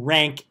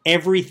rank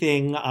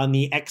everything on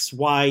the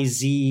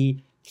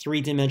XYZ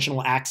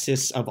three-dimensional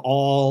axis of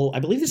all. I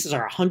believe this is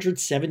our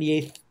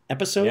 178th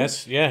episode.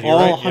 Yes, yeah, all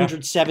right,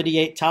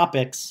 178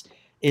 topics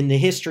in the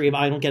history of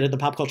I Don't Get It, the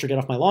Pop Culture Get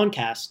Off My Lawn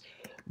cast.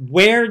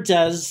 Where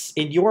does,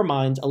 in your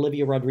mind,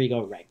 Olivia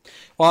Rodrigo rank?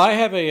 Well, I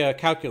have a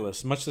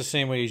calculus, much the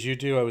same way as you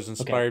do. I was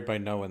inspired by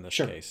Noah in this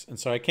case. And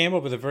so I came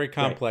up with a very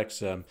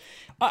complex...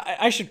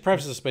 I should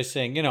preface this by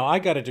saying, I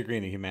got a degree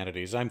in the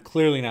humanities. I'm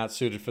clearly not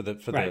suited for the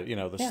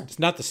it's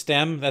not the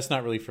STEM. That's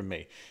not really for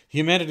me.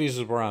 Humanities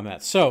is where I'm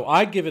at. So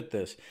I give it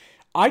this.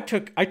 I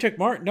took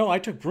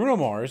Bruno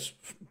Mars,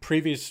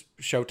 previous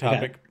show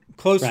topic,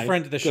 close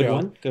friend of the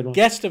show, good one.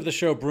 Guest of the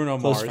show, Bruno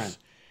Mars, friend.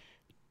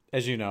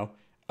 As you know.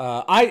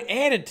 I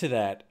added to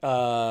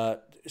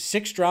that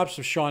 6 drops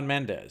of Shawn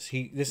Mendes.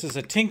 This is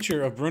a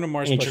tincture of Bruno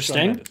Mars plus Shawn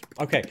Mendes.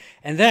 Okay,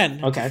 and then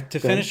to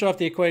finish off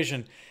the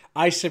equation,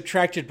 I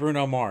subtracted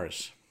Bruno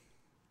Mars.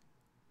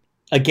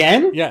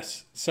 Again?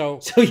 Yes. So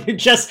you're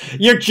just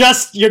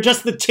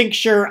the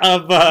tincture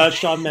of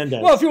Shawn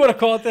Mendes. well, if you want to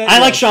call it that. I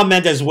like Shawn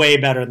Mendes way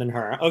better than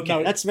her. Okay,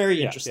 No, that's very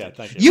yeah, interesting. yeah,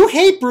 thank you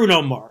hate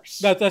Bruno Mars.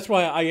 That's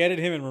why I added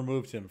him and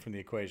removed him from the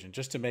equation,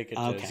 just to make it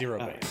Okay, zero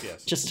all base. right.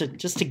 Yes.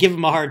 Just to give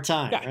him a hard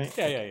time, Yeah, right?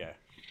 yeah.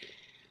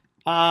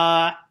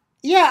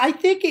 Yeah, I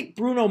think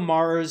Bruno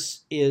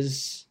Mars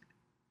is.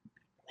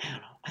 I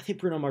don't know. I think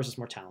Bruno Mars is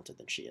more talented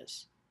than she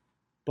is,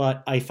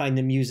 but I find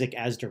the music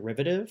as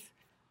derivative.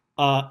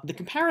 The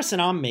comparison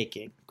I'm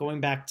making,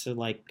 going back to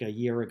like a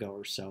year ago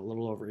or so, a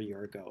little over a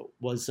year ago,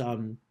 was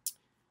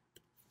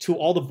To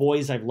All the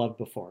Boys I've Loved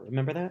Before.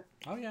 Remember that?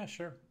 Oh yeah,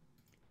 sure.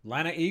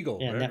 Lana Eagle.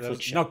 Yeah, right?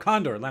 Netflix show. No,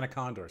 Condor. Lana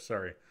Condor.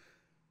 Sorry.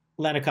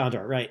 Lana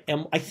Condor, right.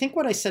 And I think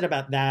what I said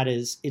about that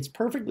is it's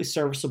perfectly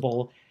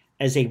serviceable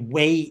as a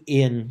way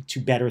in to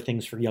better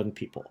things for young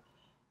people.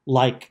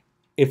 Like,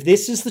 if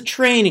this is the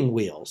training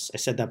wheels, I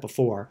said that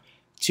before,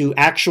 to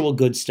actual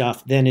good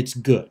stuff, then it's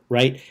good,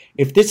 right?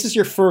 If this is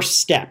your first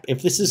step,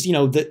 if this is,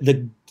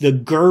 the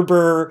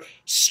Gerber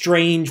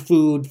strained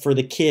food for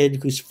the kid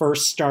who's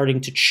first starting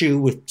to chew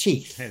with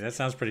teeth. Hey, that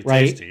sounds pretty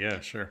right? tasty.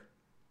 Yeah, sure.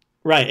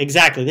 Right,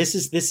 exactly. This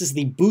is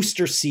the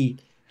booster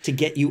seat to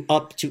get you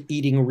up to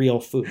eating real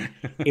food.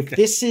 If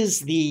this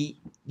is the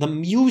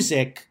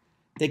music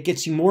that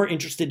gets you more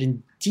interested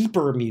in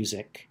deeper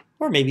music,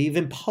 or maybe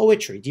even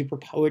poetry,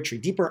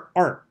 deeper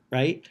art,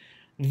 right?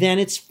 Then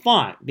it's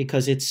fun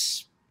because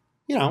it's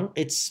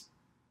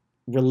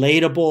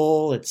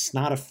relatable, it's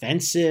not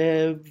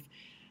offensive,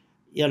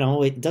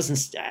 it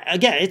doesn't,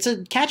 again, it's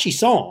a catchy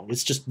song.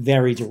 It's just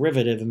very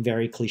derivative and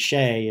very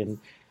cliche and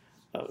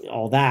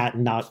all that,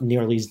 and not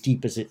nearly as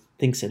deep as it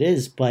thinks it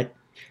is. But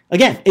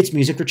again, it's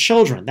music for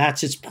children.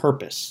 That's its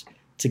purpose,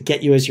 to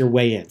get you as your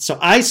way in. So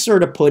I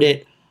sort of put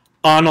it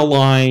on a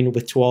line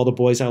with To All the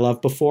Boys I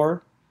Loved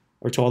Before,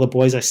 or To All the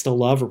Boys I Still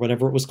Love, or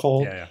whatever it was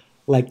called. Yeah.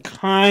 Like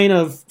kind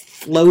of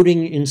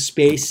floating in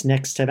space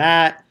next to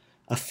that.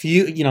 A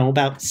few,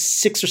 about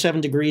 6 or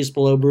 7 degrees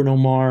below Bruno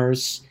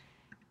Mars,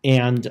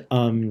 and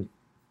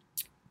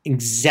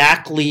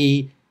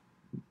exactly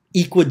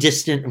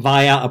equidistant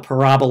via a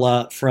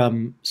parabola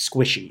from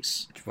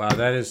Squishies. Wow,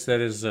 that is.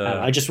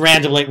 I just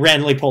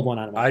randomly pulled one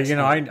out of my ass.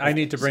 I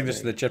need to bring this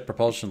to the Jet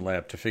Propulsion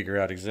Lab to figure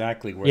out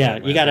exactly where. Yeah,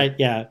 that you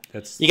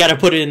went. gotta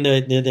put it in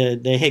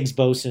the Higgs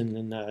boson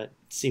and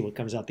see what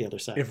comes out the other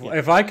side.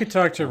 If I could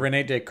talk to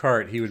Rene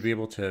Descartes, he would be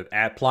able to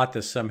plot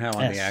this somehow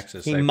on the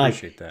axis. I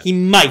appreciate that. He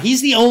might.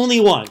 He's the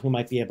only one who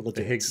might be able to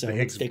do The Higgs boson.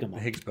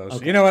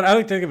 Okay. You know what? I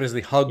like to think of it as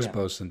the Huggs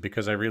boson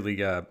because I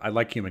really I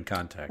like human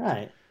contact.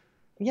 Right.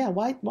 Yeah,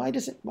 why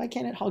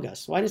can't it hug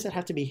us? Why does it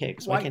have to be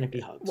Higgs? Why can't it be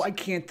Hugs? Why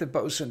can't the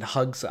boson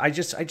hugs? I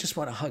just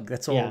want a hug.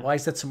 That's all. Yeah. Why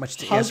is that so much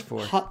to ask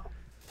for?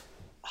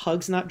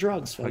 Hugs, not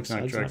drugs, folks. Hugs,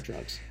 not Not drugs.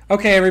 drugs.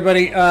 Okay,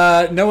 everybody.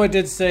 Noah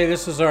did say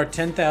this is our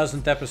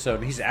 10,000th episode.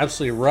 And he's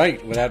absolutely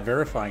right without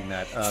verifying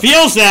that.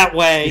 Feels that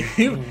way.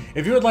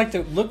 If you would like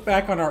to look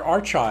back on our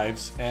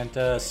archives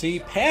and see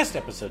past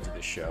episodes of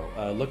this show,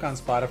 look on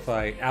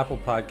Spotify, Apple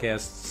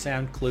Podcasts,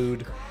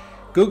 SoundCloud,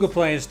 Google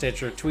Play and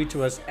Stitcher. Tweet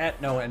to us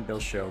at Noah and Bill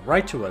Show.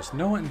 Write to us,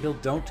 Noah and Bill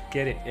Don't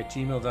Get It at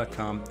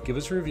gmail.com. Give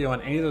us a review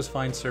on any of those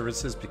fine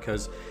services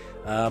because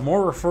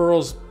more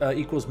referrals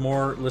equals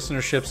more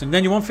listenerships, and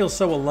then you won't feel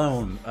so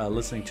alone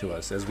listening to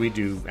us as we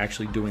do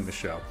actually doing the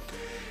show.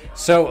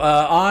 So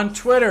on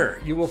Twitter,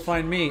 you will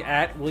find me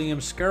at William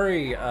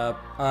Scurry.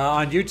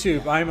 On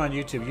YouTube, I'm on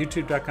YouTube,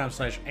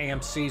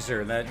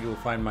 youtube.com/amcaesar. That you will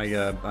find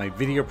my my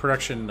video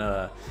production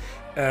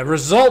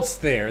results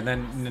there. And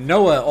then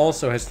Noah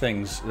also has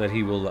things that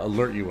he will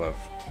alert you of.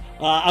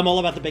 I'm all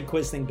about the Big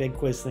Quiz Thing,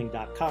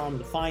 bigquizthing.com,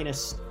 the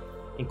finest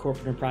in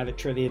corporate and private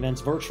trivia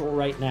events, virtual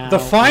right now. The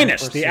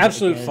finest, the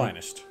absolute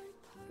finest.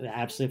 The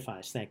absolute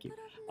finest, thank you.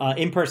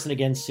 In person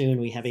again soon.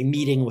 We have a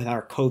meeting with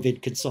our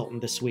COVID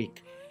consultant this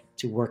week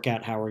to work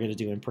out how we're going to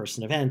do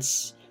in-person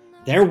events.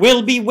 There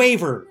will be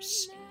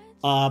waivers.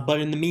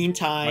 But in the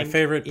meantime... My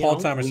favorite Paul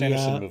Thomas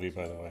Anderson movie,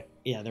 by the way.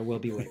 Yeah, there will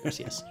be waivers,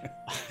 yes.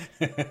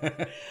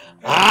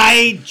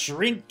 I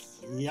drink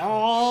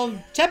y'all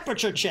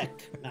temperature check.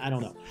 I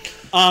don't know.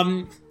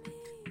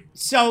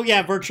 So,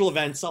 yeah, virtual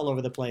events all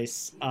over the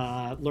place.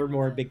 Learn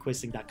more at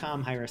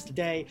bigquizthing.com. Hire us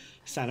today.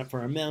 Sign up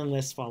for our mailing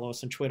list. Follow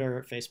us on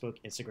Twitter, Facebook,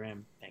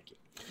 Instagram. Thank you.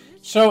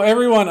 So,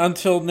 everyone,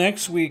 until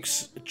next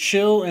week's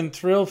chill and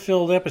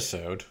thrill-filled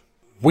episode,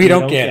 we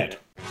don't get it.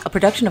 A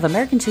production of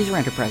American Caesar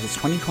Enterprises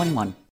 2021.